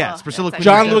Desert. Yes, Priscilla that's Queen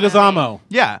John of the Desert. Leguizamo.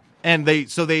 Yeah, and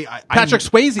Patrick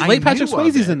Swayze. I Late Patrick knew of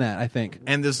Swayze's it. in that, I think.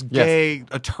 And this gay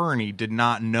attorney did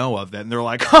not know of that. And they're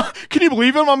like, huh, can you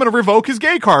believe him? I'm going to revoke his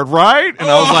gay card, right? And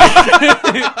I was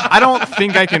like, I don't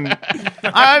think I can.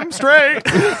 I'm straight.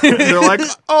 And they're like,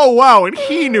 oh, wow. And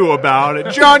he knew about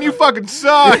it. John, you fucking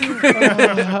suck.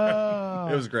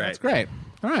 It was great. That's great.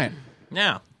 All right.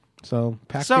 Yeah. So,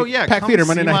 Pack come Theater see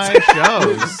Monday my nights.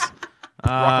 shows.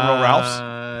 Rock and Roll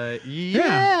Ralph's?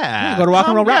 Yeah. Go to Rock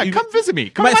and Roll Ralph. Come visit me.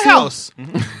 Come might to my see- house.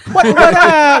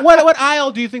 what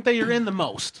aisle do you think that you're in the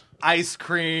most? Ice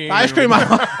cream. Ice cream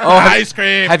aisle. Ice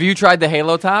cream. Have you tried the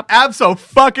Halo Top?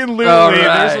 Absolutely. All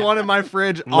right. There's one in my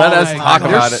fridge. Let us talk They're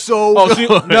about it. so Oh,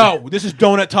 good. no, this is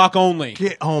donut talk only.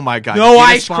 Oh my god. No Get a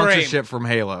ice cream. sponsorship from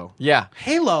Halo. Yeah.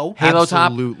 Halo. Halo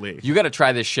Absolutely. Top. You got to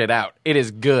try this shit out. It is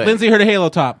good. Lindsay heard of Halo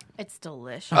Top. It's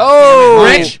delicious. Oh,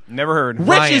 Rich. Never heard.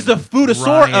 Rich is the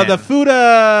foodasaur. Ryan. The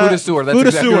Foodasaur, that's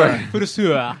exactly right.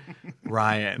 Foodasaur.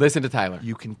 Ryan. Listen to Tyler.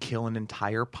 You can kill an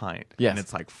entire pint. Yes. And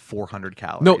it's like 400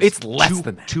 calories. No, it's less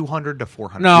than that. 200 to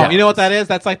 400. No, calories. you know what that is?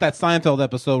 That's like that Seinfeld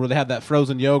episode where they had that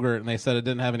frozen yogurt and they said it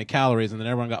didn't have any calories and then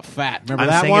everyone got fat. Remember I'm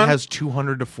that saying one? it has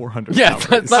 200 to 400 Yeah,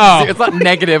 calories. it's not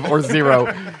negative or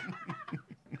zero.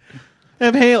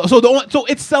 Have Halo. So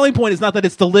its selling point is not that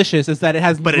it's delicious; it's that it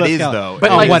has. But it less is, calories. though. But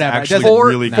It like, is whatever. It actually doesn't-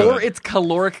 really good. For its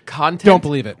caloric content, Don't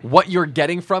believe it. What you're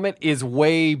getting from it is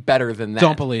way better than that.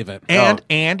 Don't believe it.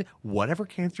 And whatever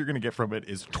cancer you're going to get from it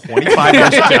is 25 years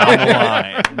down the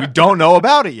line. We don't know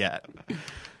about it yet.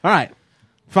 All right,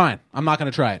 fine. I'm not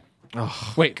going to try it.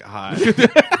 Oh, Wait, God.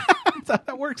 that's how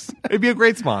that works. It'd be a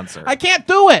great sponsor. I can't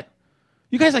do it.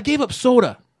 You guys, I gave up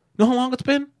soda. Know how long it's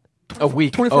been? A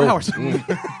week. 24 Oh. hours.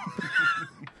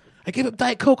 I gave up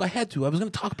Diet Coke. I had to. I was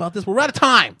going to talk about this. We're out of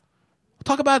time. I'll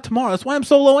talk about it tomorrow. That's why I'm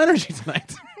so low energy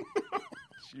tonight.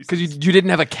 Because you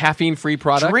didn't have a caffeine-free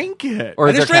product? Drink it. Or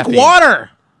I is just there drink caffeine? water.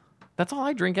 That's all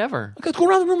I drink ever. Let's go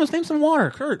around the room. Let's name some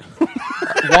water. Kurt.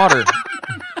 Water.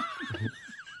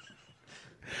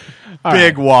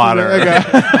 Big water.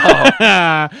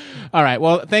 All right.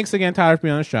 Well, thanks again, Tyler, for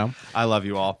being on the show. I love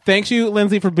you all. Thanks you,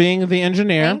 Lindsay, for being the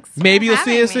engineer. Thanks for Maybe you'll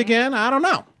see having us me. again. I don't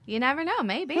know. You never know.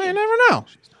 Maybe. You never know.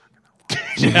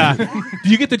 Yeah. Do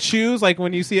you get to choose, like,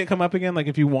 when you see it come up again? Like,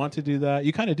 if you want to do that,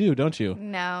 you kind of do, don't you?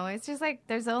 No, it's just like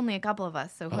there's only a couple of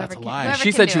us, so whoever that's a can. lie. Whoever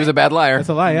She can said do she was it. a bad liar. That's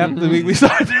a lie. Yeah, we saw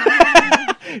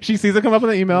it. She sees it come up in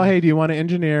the email. Hey, do you want to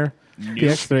engineer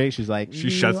PX3? She's like, She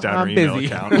shuts down I'm her email busy.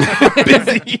 account.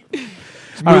 busy.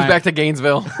 Moves All right. back to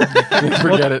Gainesville.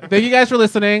 Forget it. Thank you guys for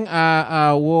listening.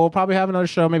 We'll probably have another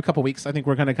show, maybe a couple weeks. I think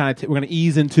we're gonna we're gonna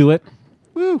ease into it.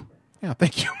 Woo! Yeah,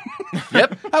 thank you.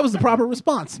 Yep. That was the proper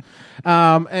response.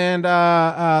 And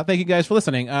thank you guys for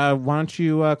listening. Why don't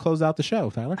you close out the show,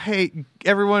 Tyler? Hey,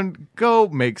 everyone, go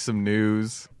make some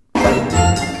news.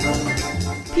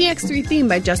 PX3 theme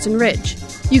by Justin Ridge.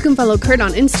 You can follow Kurt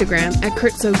on Instagram at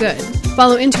KurtSoGood.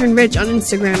 Follow intern Ridge on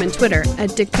Instagram and Twitter at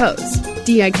DickPose,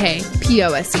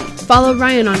 DIKPOSE. Follow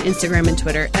Ryan on Instagram and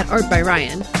Twitter at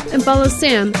ArtByRyan. And follow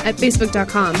Sam at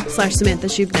Facebook.com/Samantha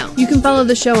Shubnell. You can follow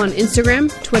the show on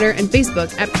Instagram, Twitter, and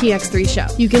Facebook at PX3 Show.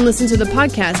 You can listen to the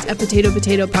podcast at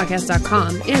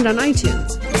PotatoPotatoPodcast.com and on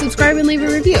iTunes. Subscribe and leave a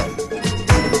review.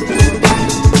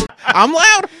 I'm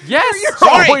loud. Yes.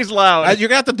 Sorry. Always loud. You're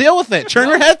gonna have to deal with it. Turn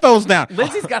your headphones down.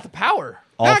 Lindsay's got the power.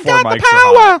 All I four got the mics are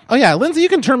hot. power. Oh yeah, Lindsay, you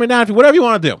can turn me down if you whatever you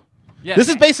want to do. Yeah. This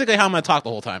is basically how I'm gonna talk the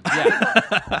whole time.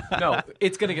 No,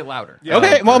 it's going to get louder.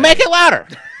 Okay, well, make it louder.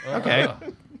 Okay.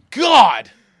 God,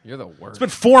 You're the worst. it's been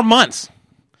 4 months.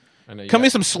 I know you Cut me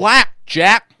got- some slack,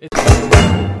 Jack.